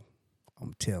 bro,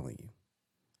 I'm telling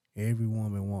you, every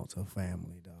woman wants a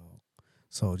family, dog.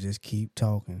 So just keep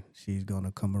talking. She's going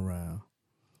to come around.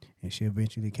 And she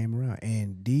eventually came around.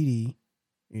 And Dee Dee,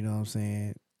 you know what I'm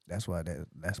saying? That's why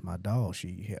that's my dog.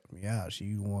 She helped me out.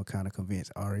 She the one kind of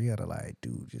convinced Ariel to like,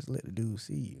 dude, just let the dude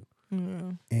see you.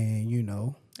 Mm-hmm. And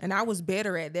And I was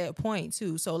better at that point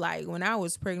too. So like when I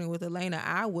was pregnant with Elena,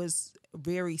 I was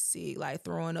very sick, like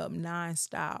throwing up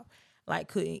nonstop. Like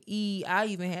couldn't eat. I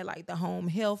even had like the home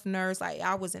health nurse. Like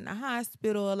I was in the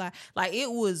hospital. Like it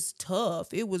was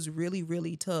tough. It was really,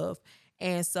 really tough.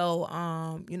 And so,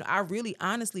 I really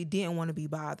honestly didn't want to be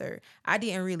bothered. I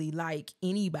didn't really like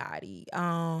anybody.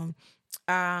 I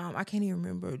can't even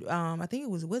remember. I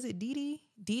think was it Dee Dee?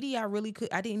 Dee Dee,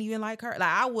 I didn't even like her. Like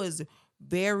I was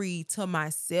very to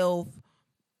myself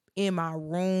in my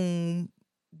room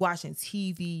watching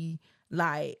TV.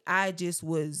 Like I just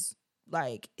was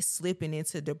like slipping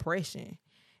into depression.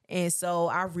 And so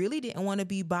I really didn't want to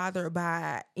be bothered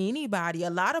by anybody. A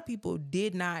lot of people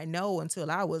did not know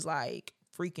until I was like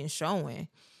freaking showing,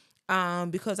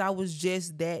 because I was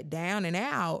just that down and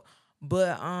out.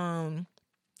 But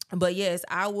yes,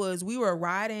 we were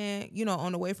riding,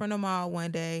 on the way from the mall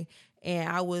one day, and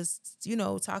I was,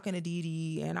 talking to Dee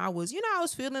Dee, and I was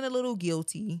feeling a little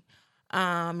guilty.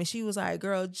 And she was like,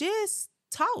 girl, just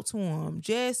talk to him.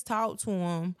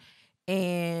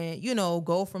 And,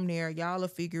 go from there. Y'all will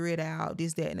figure it out,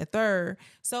 this, that, and the third.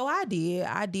 So I did.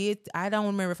 I don't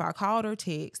remember if I called or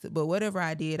texted, but whatever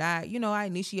I did, I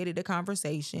initiated the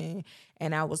conversation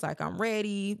and I was like, I'm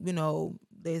ready. We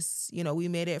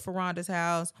met at Ferranda's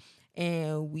house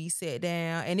and we sat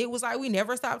down and it was like we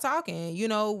never stopped talking. We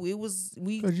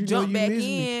jumped back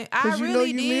in. I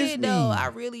really did though. I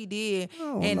really did.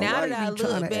 And now that I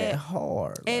look back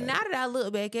hard, and now that I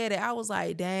look back at it, I was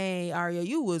like, dang, Ariel,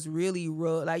 you was really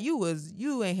rough. Like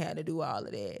you ain't had to do all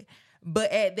of that. But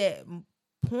at that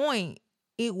point,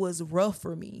 it was rough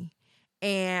for me.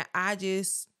 And I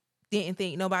just didn't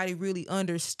think nobody really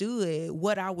understood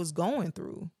what I was going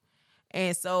through.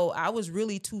 And so I was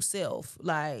really too self.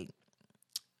 Like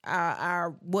I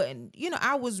wasn't,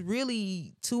 I was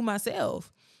really to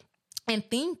myself and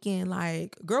thinking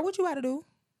like, girl, what you about to do?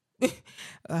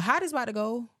 How this about to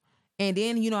go? And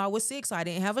then, I was sick, so I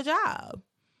didn't have a job.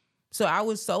 So I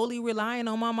was solely relying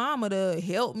on my mama to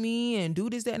help me and do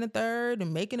this, that, and the third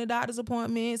and making the doctor's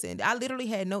appointments. And I literally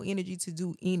had no energy to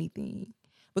do anything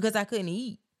because I couldn't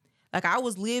eat. Like I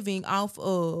was living off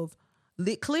of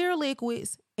clear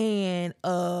liquids and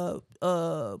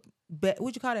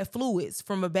what you call that, fluids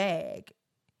from a bag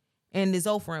and the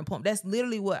Zofran pump. That's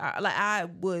literally what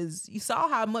you saw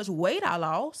how much weight I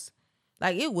lost.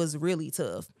 Like it was really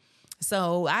tough.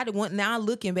 So now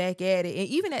looking back at it, and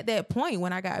even at that point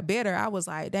when I got better, I was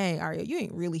like, dang, Ariel, you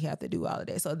ain't really have to do all of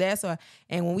that. So that's why,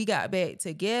 and when we got back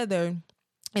together,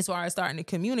 as far as starting to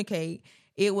communicate,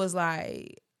 it was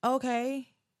like, okay,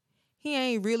 he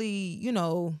ain't really,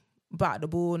 about the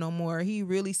bull no more. He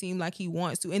really seemed like he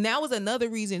wants to. And that was another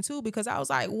reason too, because I was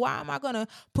like, why am I going to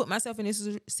put myself in this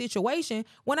situation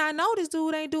when I know this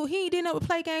dude he didn't ever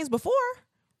play games before.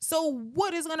 So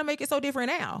what is going to make it so different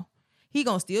now? He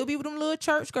going to still be with them little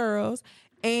church girls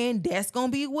and that's going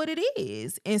to be what it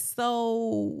is. And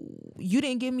so you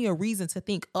didn't give me a reason to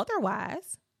think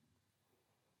otherwise.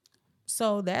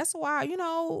 So that's why,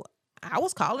 I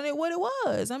was calling it what it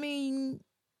was. I mean,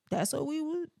 that's what we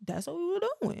were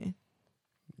doing.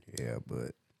 Yeah,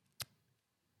 but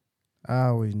I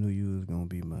always knew you was gonna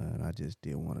be mine. I just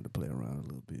didn't want to play around a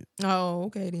little bit. Oh,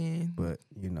 okay then. But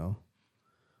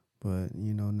But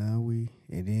now and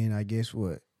then I guess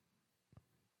what?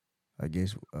 I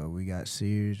guess we got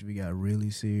serious. We got really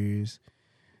serious.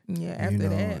 Yeah, after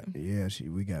that. Yeah,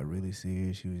 we got really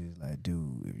serious. She was just like,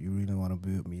 dude, if you really want to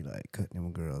be with me, like, cut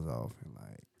them girls off. And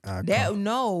like,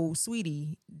 no,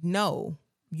 sweetie, no.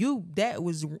 That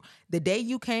was the day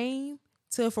you came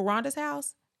to Ferranda's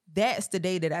house. That's the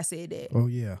day that I said that. Oh,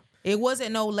 yeah. It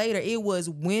wasn't no later. It was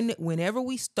whenever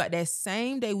we start, that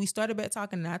same day we started back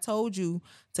talking, and I told you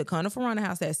to come to Ferranda's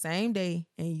house that same day,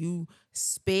 and you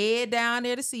sped down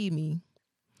there to see me.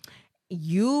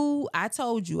 I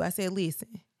told you, I said,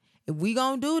 listen, if we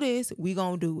gonna do this, we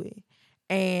gonna do it.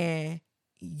 And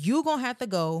you gonna have to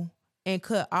go and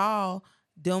cut all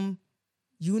them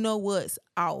what's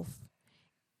off.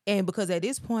 And because at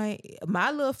this point, my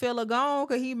little fella gone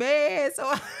because he mad,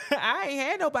 so I ain't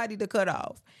had nobody to cut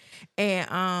off.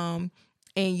 And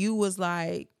you was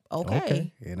like,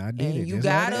 okay. And I did it. You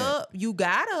got up,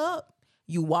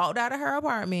 you walked out of her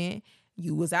apartment,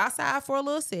 you was outside for a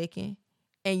little second,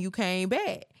 and you came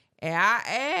back. And I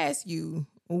asked you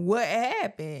what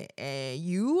happened, and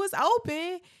you was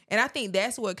open. And I think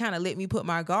that's what kind of let me put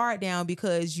my guard down,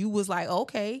 because you was like,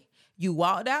 okay. You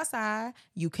walked outside,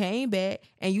 you came back,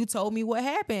 and you told me what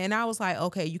happened. And I was like,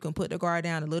 okay, you can put the guard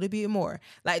down a little bit more.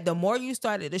 Like, the more you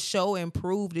started to show and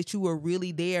prove that you were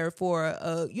really there for,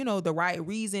 the right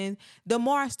reason, the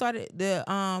more I started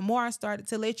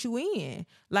to let you in.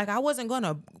 Like, I wasn't going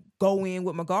to go in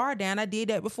with my guard down. I did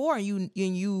that before, and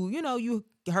you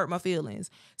hurt my feelings.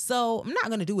 So I'm not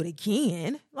going to do it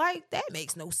again. Like, that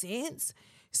makes no sense.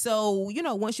 So,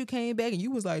 once you came back and you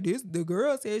was like, the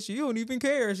girl said she don't even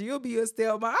care. She'll be a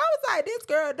stepmom. I was like, this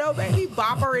girl don't make me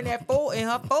bop her in her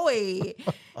forehead.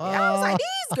 And I was like,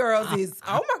 these girls is,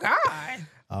 oh my God.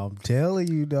 I'm telling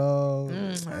you, dog.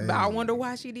 But I wonder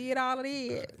why she did all of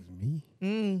that. Me.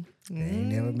 They ain't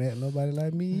never met nobody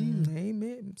like me either. They ain't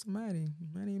met somebody.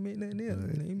 I ain't met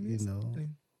nothing else.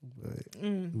 But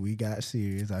we got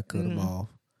serious. I cut them off.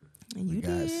 And you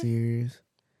got serious.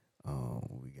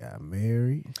 We got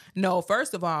married. No,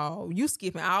 first of all, you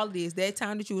skipping all of this. That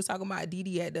time that you was talking about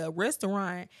Didi at the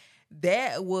restaurant,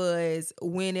 that was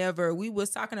whenever we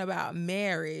was talking about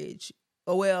marriage.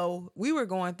 Well, we were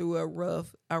going through a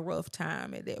rough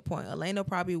time at that point. Elena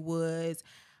probably was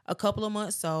a couple of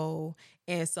months old,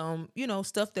 and some,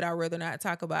 stuff that I'd rather not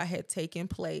talk about had taken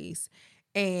place.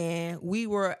 And we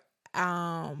were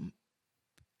at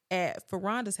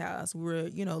Ferranda's house. We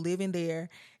were, living there,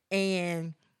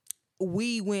 and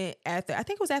we went I think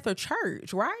it was after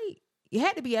church, right? It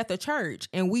had to be after church.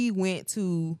 And we went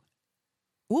to,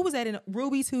 what was that, in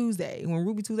Ruby Tuesday, when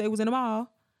Ruby Tuesday was in the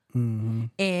mall.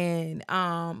 Mm-hmm. And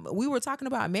we were talking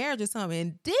about marriage or something.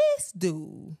 And this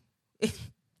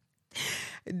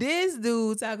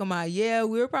dude talking about,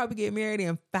 we'll probably get married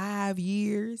in 5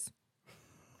 years.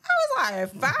 I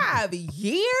was like, 5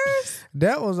 years?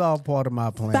 That was all part of my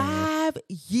plan. 5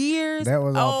 years? That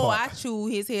was all part. I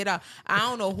chewed his head off. I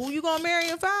don't know who you gonna marry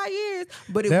in 5 years,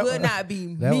 but it would not be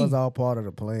me. That was all part of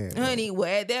the plan. Honey,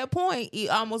 well, at that point, it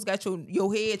almost got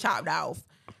your head chopped off.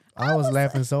 I was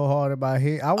laughing so hard about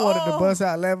it. I wanted to bust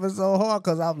out laughing so hard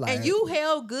because I'm like... And you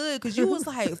held good because you was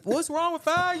like, what's wrong with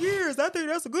 5 years? I think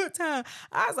that's a good time.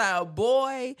 I was like,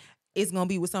 boy... it's going to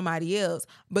be with somebody else,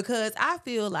 because I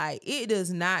feel like it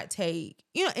does not take,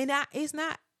 it's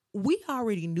not, we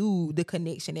already knew the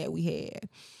connection that we had.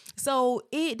 So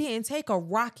it didn't take a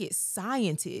rocket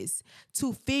scientist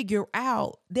to figure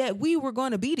out that we were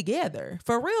going to be together.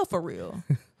 For real.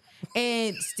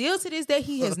 And still to this day,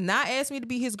 he has not asked me to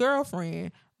be his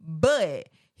girlfriend, but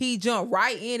he jumped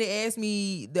right in and asked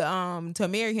me to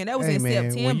marry him. That was in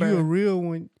September. When you a real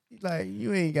one, like,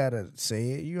 you ain't gotta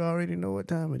say it. You already know what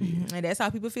time it is. And that's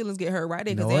how people's feelings get hurt right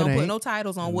there, because they don't put no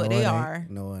titles on what they are.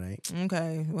 No, it ain't.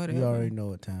 Okay, whatever. You already know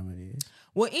what time it is.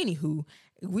 Well, anywho,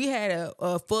 we had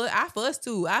a fuss. I fussed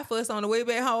too. I fussed on the way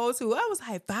back home too. I was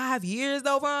like, 5 years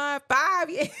though, Vaughn? 5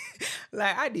 years?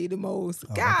 Like, I did the most.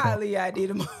 Golly, I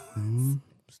did the most. Mm-hmm.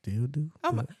 Still do.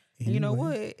 Anyway. You know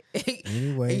what?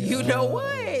 Anyway. You know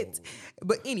what?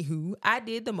 But anywho, I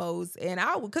did the most. And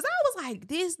because I was like,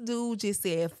 this dude just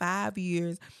said 5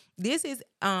 years. This is,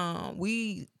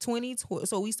 2012.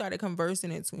 So we started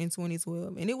conversing in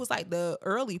 2012. And it was like the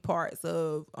early parts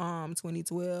of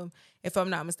 2012, if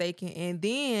I'm not mistaken. And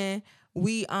then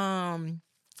I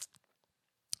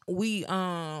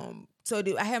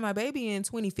had my baby in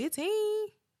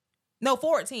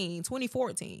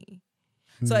 2014.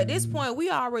 So at this point, we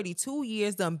already 2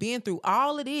 years done been through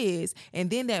all of this. And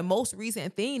then that most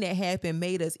recent thing that happened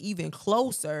made us even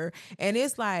closer. And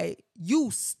it's like, you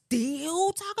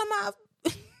still talking about...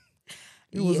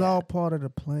 It was all part of the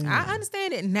plan. I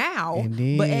understand it now,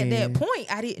 but at that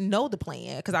point, I didn't know the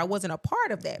plan because I wasn't a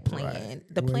part of that plan.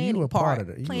 Right. The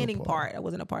planning part. I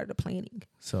wasn't a part of the planning.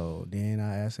 So then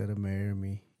I asked her to marry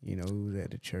me. You know, we was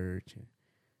at the church and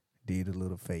did a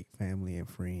little fake family and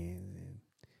friends. And,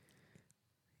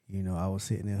 you know, I was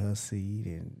sitting in her seat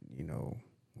and, you know,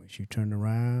 when she turned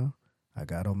around, I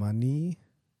got on my knee.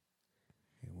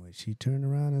 And when she turned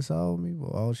around and saw me,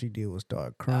 well, all she did was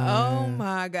start crying. Oh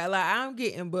my God. Like, I'm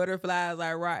getting butterflies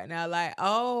like right now. Like,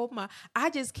 oh my,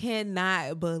 I just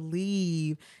cannot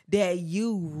believe that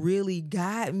you really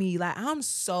got me. Like, I'm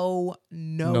so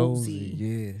nosy.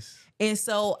 Yes. And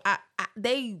so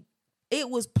it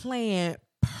was planned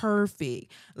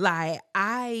perfect. Like,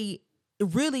 I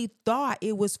really thought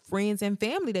it was friends and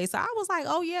family day. So I was like,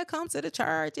 oh yeah, come to the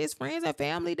church. It's friends and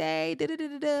family day.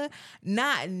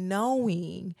 Not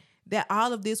knowing that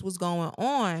all of this was going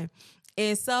on.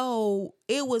 And so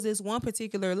it was this one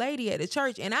particular lady at the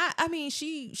church. And I mean,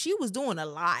 she was doing a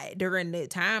lot during the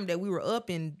time that we were up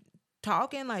and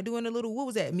talking, like doing a little, what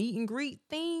was that, meet and greet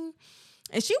thing?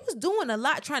 And she was doing a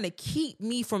lot trying to keep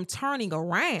me from turning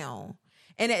around.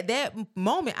 And at that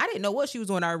moment, I didn't know what she was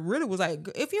doing. I really was like,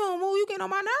 if you don't move, you get on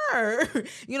my nerve.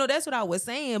 You know, that's what I was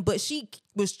saying. But she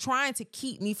was trying to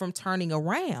keep me from turning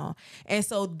around. And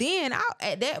so then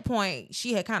at that point,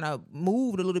 she had kind of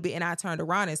moved a little bit and I turned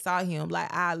around and saw him. Like,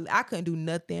 I couldn't do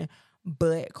nothing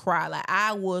but cry. Like,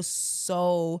 I was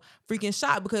so freaking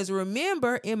shocked because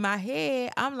remember, in my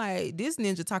head, I'm like, this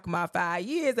ninja talking about 5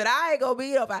 years and I ain't gonna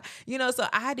be up. You know, so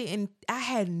I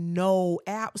had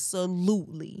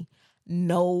absolutely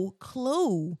no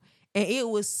clue. And it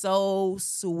was so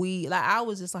sweet. Like, I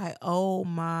was just like, oh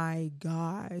my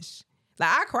gosh. Like,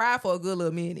 I cried for a good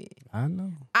little minute. I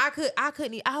know. I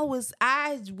couldn't. I was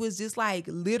just like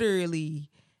literally.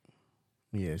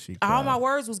 Yeah, she cried. All my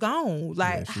words was gone.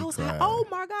 Like, yeah, I was cried. like, oh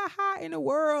my God, how in the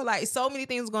world? Like, so many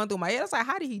things going through my head. I was like,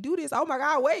 how did he do this? Oh my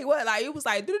God, wait, what? Like, it was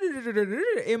like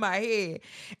in my head.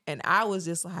 And I was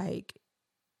just like,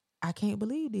 I can't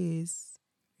believe this.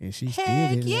 And she still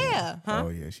didn't. Yeah. Huh? Oh,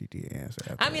 yeah, she did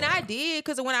answer. I mean, I did,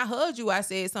 because when I hugged you, I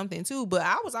said something too, but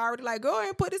I was already like, go ahead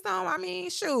and put this on. I mean,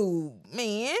 shoot,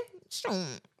 man.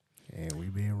 Shoot. And we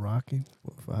been rocking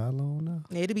for how long now?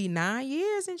 It'll be 9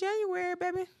 years in January,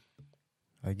 baby.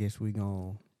 I guess we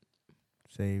gonna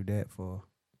save that for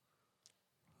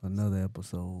another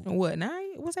episode. What,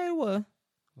 9? What's that? What?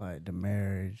 Like the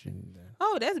marriage and...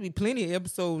 Oh, that'll be plenty of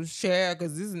episodes shared,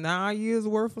 because this is 9 years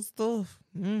worth of stuff.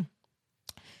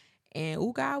 And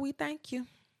oh God, we thank you.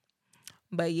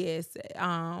 But yes,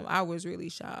 I was really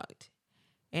shocked.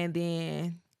 And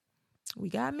then we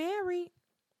got married.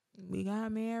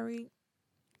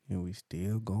 And we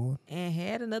still going. And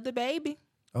had another baby.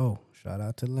 Oh, shout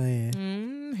out to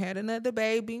Land. Had another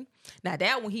baby. Now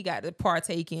that one, he got to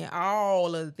partake in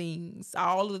all of the things.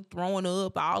 All of the throwing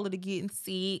up, all of the getting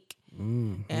sick.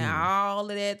 And all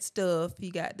of that stuff, he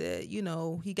got to,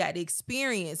 he got to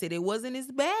experience it. It wasn't as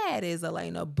bad as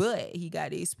Elena, but he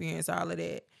got to experience all of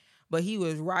that. But he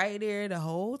was right there the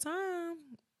whole time,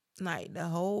 like the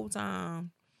whole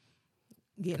time,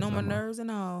 getting on my nerves and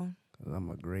all. 'Cause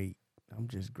I'm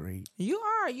just great. You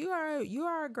are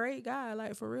a great guy,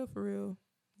 like for real.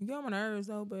 You get on my nerves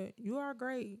though, but you are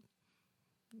great.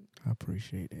 I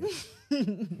appreciate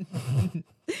it.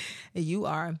 You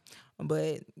are.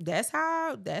 But that's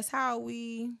how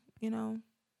we,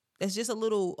 that's just a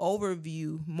little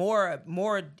overview, more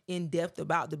in depth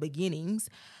about the beginnings.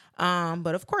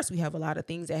 But of course we have a lot of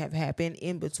things that have happened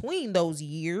in between those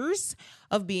years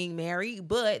of being married,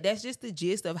 but that's just the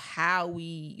gist of how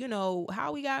we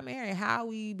got married, how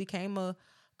we became a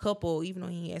couple, even though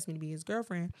he asked me to be his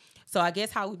girlfriend. So I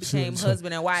guess how we became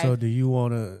husband and wife. So do you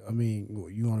want to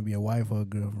be a wife or a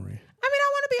girlfriend?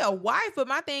 A wife, but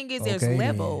my thing is there's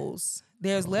levels.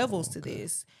 There's levels to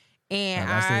this. And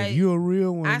like I said, you a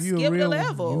real one. I skipped a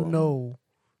level.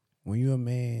 When you're a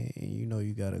man and you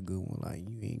got a good one, like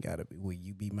you ain't gotta be, will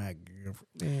you be my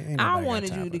girlfriend? I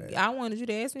wanted you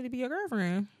to ask me to be your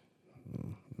girlfriend.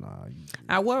 Nah.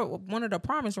 I wanted a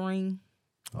promise ring.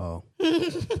 Oh.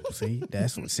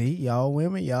 See, y'all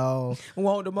women, y'all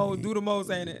want the most, do the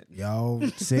most, ain't it? Y'all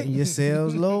setting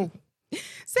yourselves low.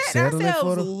 Setting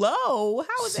ourselves low?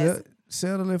 How is that?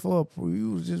 Settling for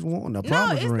you was just wanting a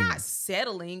promise ring. No, it's not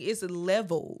settling. It's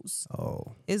levels.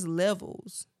 Oh. It's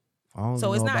levels.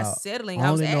 So it's not settling.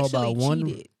 I was actually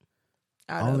cheated.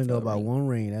 I only know about one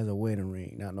ring. That's a wedding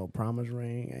ring. Not no promise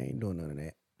ring. I ain't doing none of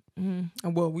that.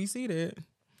 Mm-hmm. Well, we see that.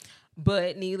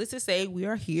 But needless to say, we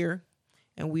are here.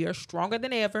 And we are stronger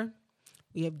than ever.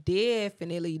 We have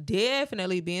definitely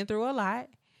been through a lot.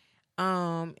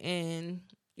 And,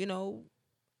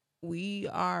 we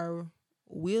are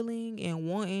willing and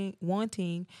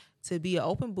wanting to be an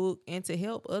open book and to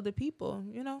help other people,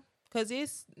 you know,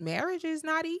 because marriage is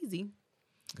not easy.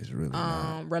 It's really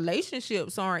not.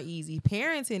 Relationships aren't easy.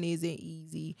 Parenting isn't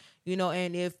easy, you know.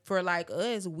 And if for like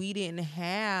us, we didn't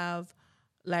have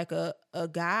like a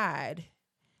guide,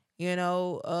 you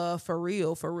know, for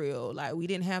real, like we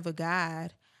didn't have a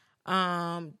guide,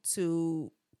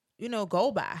 to, you know,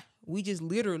 go by. We just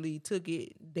literally took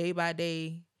it day by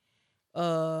day.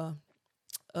 I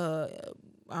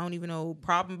don't even know,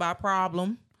 problem by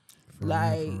problem, For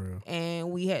real.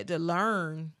 and we had to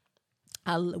learn.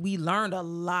 We learned a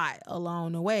lot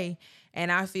along the way,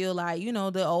 and I feel like, you know,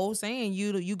 the old saying,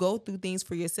 you go through things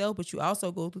for yourself, but you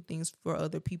also go through things for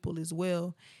other people as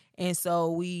well. And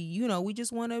so we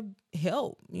just want to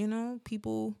help, you know,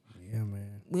 people. Yeah,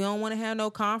 man. We don't want to have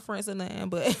no conference or nothing,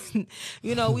 but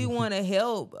you know, we want to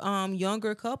help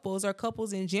younger couples or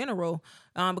couples in general,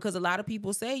 because a lot of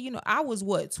people say, you know, I was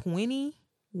 21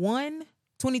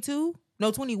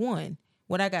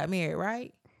 when I got married,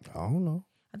 right? I don't know.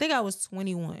 I think I was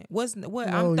 21. No,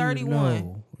 I'm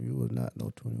 31. You was not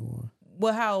no 21.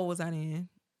 Well, how old was I then?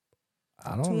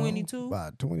 I don't 22? know.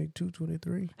 About 22,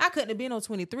 23. I couldn't have been no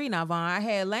 23 now, Vaughn. I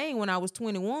had Lane when I was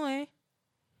 21.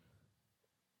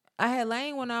 I had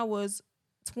Lane when I was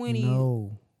 21.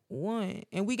 No.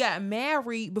 And we got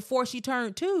married before she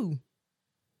turned 2.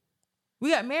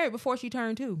 We got married before she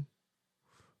turned 2.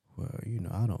 Well, you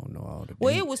know, I don't know all the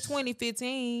Well, dates. it was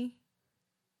 2015.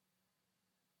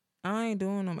 I ain't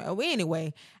doing no. Well,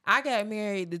 anyway, I got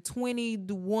married the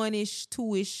 21-ish,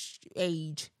 2-ish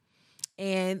age.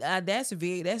 And that's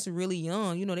really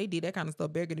young. You know, they did that kind of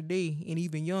stuff back in the day and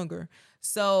even younger.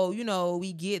 So, you know,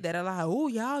 we get that a lot. Oh,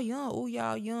 y'all young. Oh,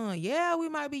 y'all young. Yeah, we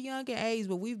might be young in age,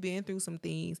 but we've been through some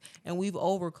things and we've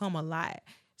overcome a lot.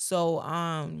 So,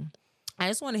 I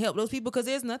just want to help those people, because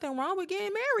there's nothing wrong with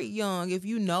getting married young. If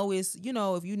you know it's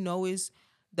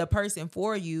the person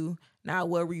for you. Now,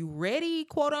 were we ready,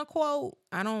 quote unquote?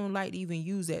 I don't like to even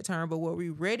use that term, but were we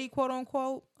ready, quote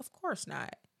unquote? Of course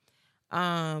not.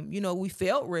 You know, we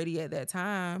felt ready at that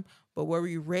time, but were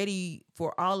we ready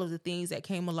for all of the things that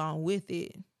came along with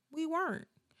it? We weren't.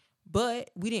 But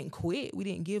we didn't quit. We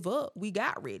didn't give up. We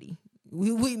got ready.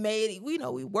 We made it. We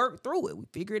worked through it. We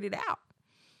figured it out.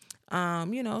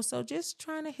 You know, so just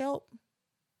trying to help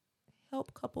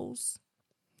couples.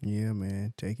 Yeah,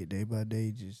 man. Take it day by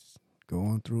day. Just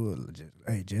going through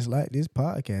it. Just like this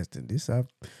podcasting.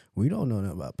 We don't know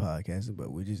nothing about podcasting,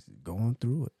 but we're just going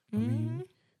through it. I mean,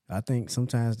 I think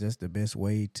sometimes that's the best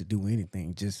way to do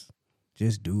anything. Just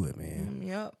do it, man.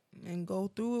 Yep. And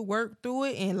go through it, work through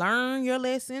it, and learn your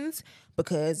lessons.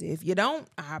 Because if you don't,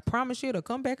 I promise you it'll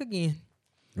come back again.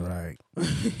 Right.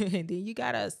 And then you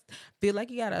gotta feel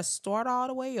like you gotta start all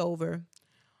the way over.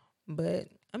 But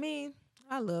I mean,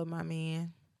 I love my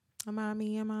man. My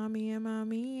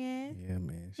man. Yeah,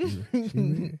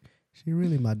 man. She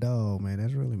really my dog, man.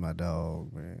 That's really my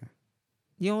dog, man.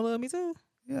 You don't love me too?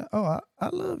 Yeah. Oh, I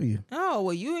love you. Oh,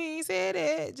 well, you ain't said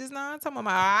that just now. I'm talking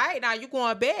about, all right, now you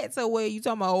going back to where you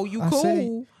talking about, oh, you cool.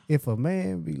 Say, if a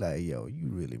man be like, yo, you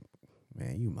really,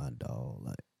 man, you my dog.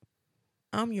 Like,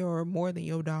 I'm more than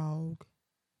your dog.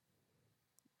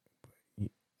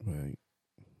 Well,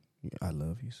 I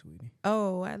love you, sweetie.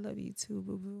 Oh, I love you too,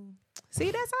 boo-boo. See,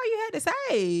 that's all you had to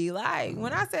say. Like,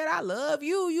 when I said I love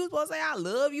you, you supposed to say I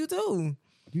love you too.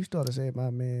 You started saying my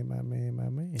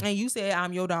man. And you said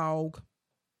I'm your dog.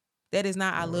 That is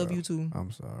not I love you too.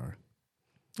 I'm sorry.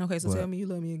 Okay, so tell me you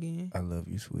love me again. I love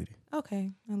you, sweetie.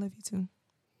 Okay, I love you too.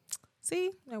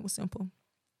 See, that was simple.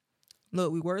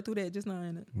 Look, we worked through that just now,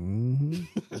 ain't it?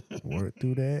 Mm-hmm. Worked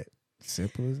through that.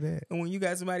 Simple as that. And when you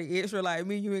got somebody extra like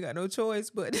me, you ain't got no choice,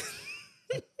 but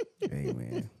hey,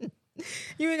 man.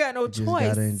 You ain't got no just choice.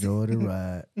 Gotta enjoy the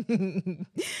ride.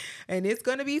 And it's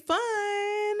gonna be fun.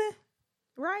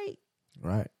 Right?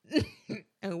 Right.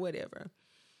 And whatever.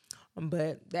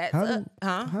 But that's how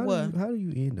do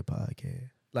you end the podcast?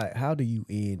 Like, how do you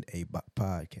end a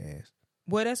podcast?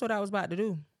 Well, that's what I was about to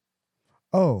do.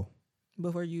 Oh.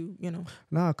 Before you know.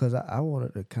 Nah, because I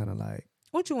wanted to kind of like.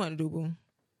 What you want to do, boo?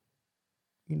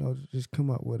 You know, just come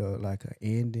up with an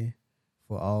ending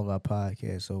for all of our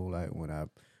podcasts. So like when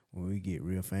we get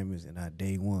real famous in our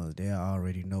day ones, they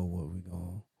already know what we're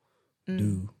gonna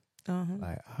do. Uh-huh.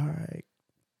 Like, all right,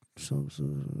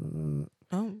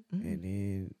 and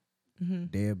then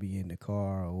they'll be in the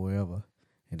car or wherever,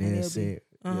 and they'll say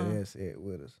it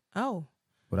with us. Oh,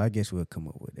 but I guess we'll come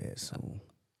up with that soon.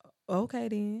 Okay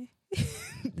then.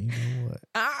 You know what?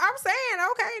 I'm saying,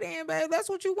 okay then, babe. That's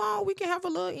what you want. We can have a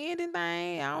little ending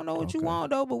thing. I don't know what you want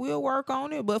though, but we'll work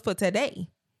on it. But for today,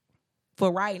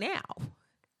 for right now,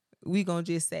 we gonna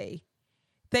just say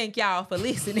thank y'all for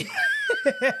listening.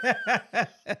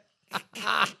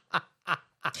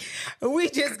 We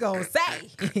just gonna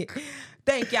say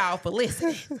thank y'all for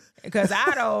listening, because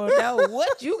I don't know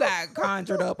what you got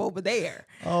conjured up over there.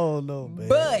 Oh no, man.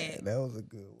 But that was a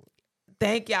good one.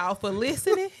 Thank y'all for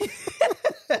listening.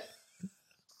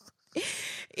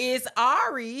 It's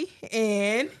Ari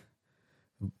and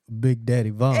Big Daddy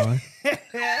Vaughn.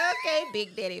 okay,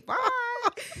 Big Daddy Vaughn.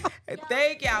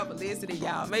 Thank y'all for listening,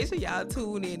 y'all. Make sure y'all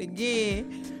tune in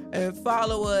again and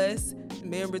follow us.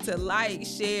 Remember to like,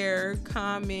 share,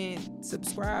 comment,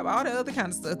 subscribe, all the other kind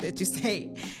of stuff that you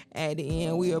say at the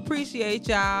end. We appreciate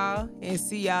y'all and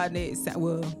see y'all next time.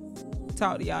 Well,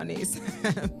 talk to y'all next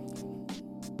time.